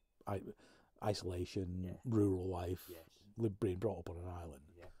isolation, rural life, being brought up on an island.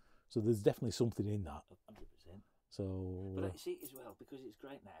 So there's definitely something in that. 100%. So, but I see it as well, because it's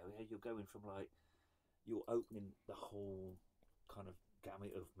great now. You're going from you're opening the whole kind of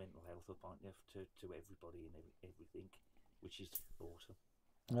gamut of mental health up, aren't you, to everybody and everything, which is awesome.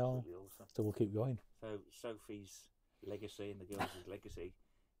 Absolutely awesome. So we'll keep going. So Sophie's legacy and the girls' legacy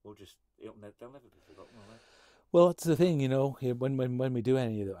they'll never be forgotten, will they? Well, that's the thing, you know. When we do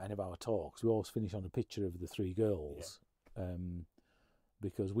any of our talks, we always finish on a picture of the three girls,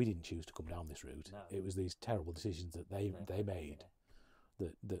 because we didn't choose to come down this route. No. It was these terrible decisions that they made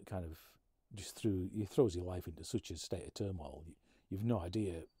that kind of just throws your life into such a state of turmoil. You've no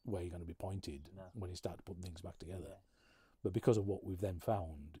idea where you're going to be pointed when you start putting things back together. But because of what we've then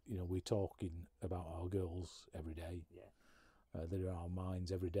found, you know, we're talking about our girls every day. They're in our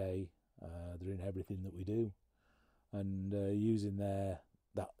minds every day. They're in everything that we do, and using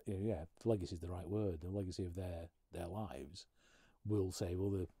legacy is the right word. The legacy of their lives will save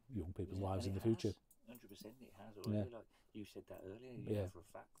other young people's lives in the future. 100%, it has already. Like you said that earlier. You know, for a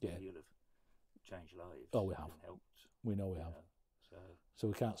fact, you'll have changed lives. Oh, we have. And helped. We know we have. So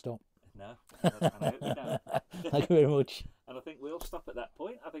we can't stop. No, and I hope we don't. Thank you very much. And I think we'll stop at that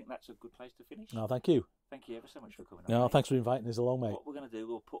point. I think that's a good place to finish. No, thank you. Thank you ever so much for coming on. No, mate. thanks for inviting us along, mate. What we're going to do,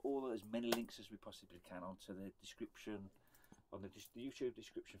 we'll put as many links as we possibly can onto the description on the YouTube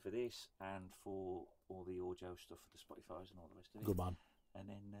description for this and for all the audio stuff for the Spotify's and all the rest of it. Good man. And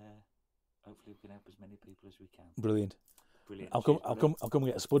then hopefully we can help as many people as we can. Brilliant. Brilliant. I'll come and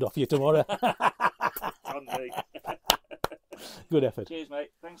get a spud off you tomorrow. On me. Good effort. Cheers,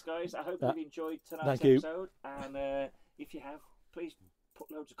 mate. Thanks, guys. I hope you've enjoyed tonight's Thank you. episode. And if you have, please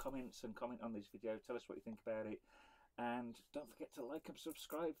put loads of comments and comment on this video. Tell us what you think about it. And don't forget to like and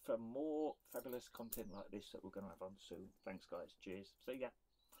subscribe for more fabulous content like this that we're going to have on soon. Thanks, guys. Cheers. See ya.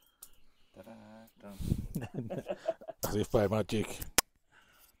 Done. As if by magic.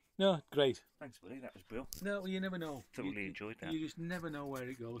 No, great. Thanks, buddy. That was brilliant. No, you never know. Totally enjoyed that. You just never know where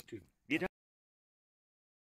it goes to.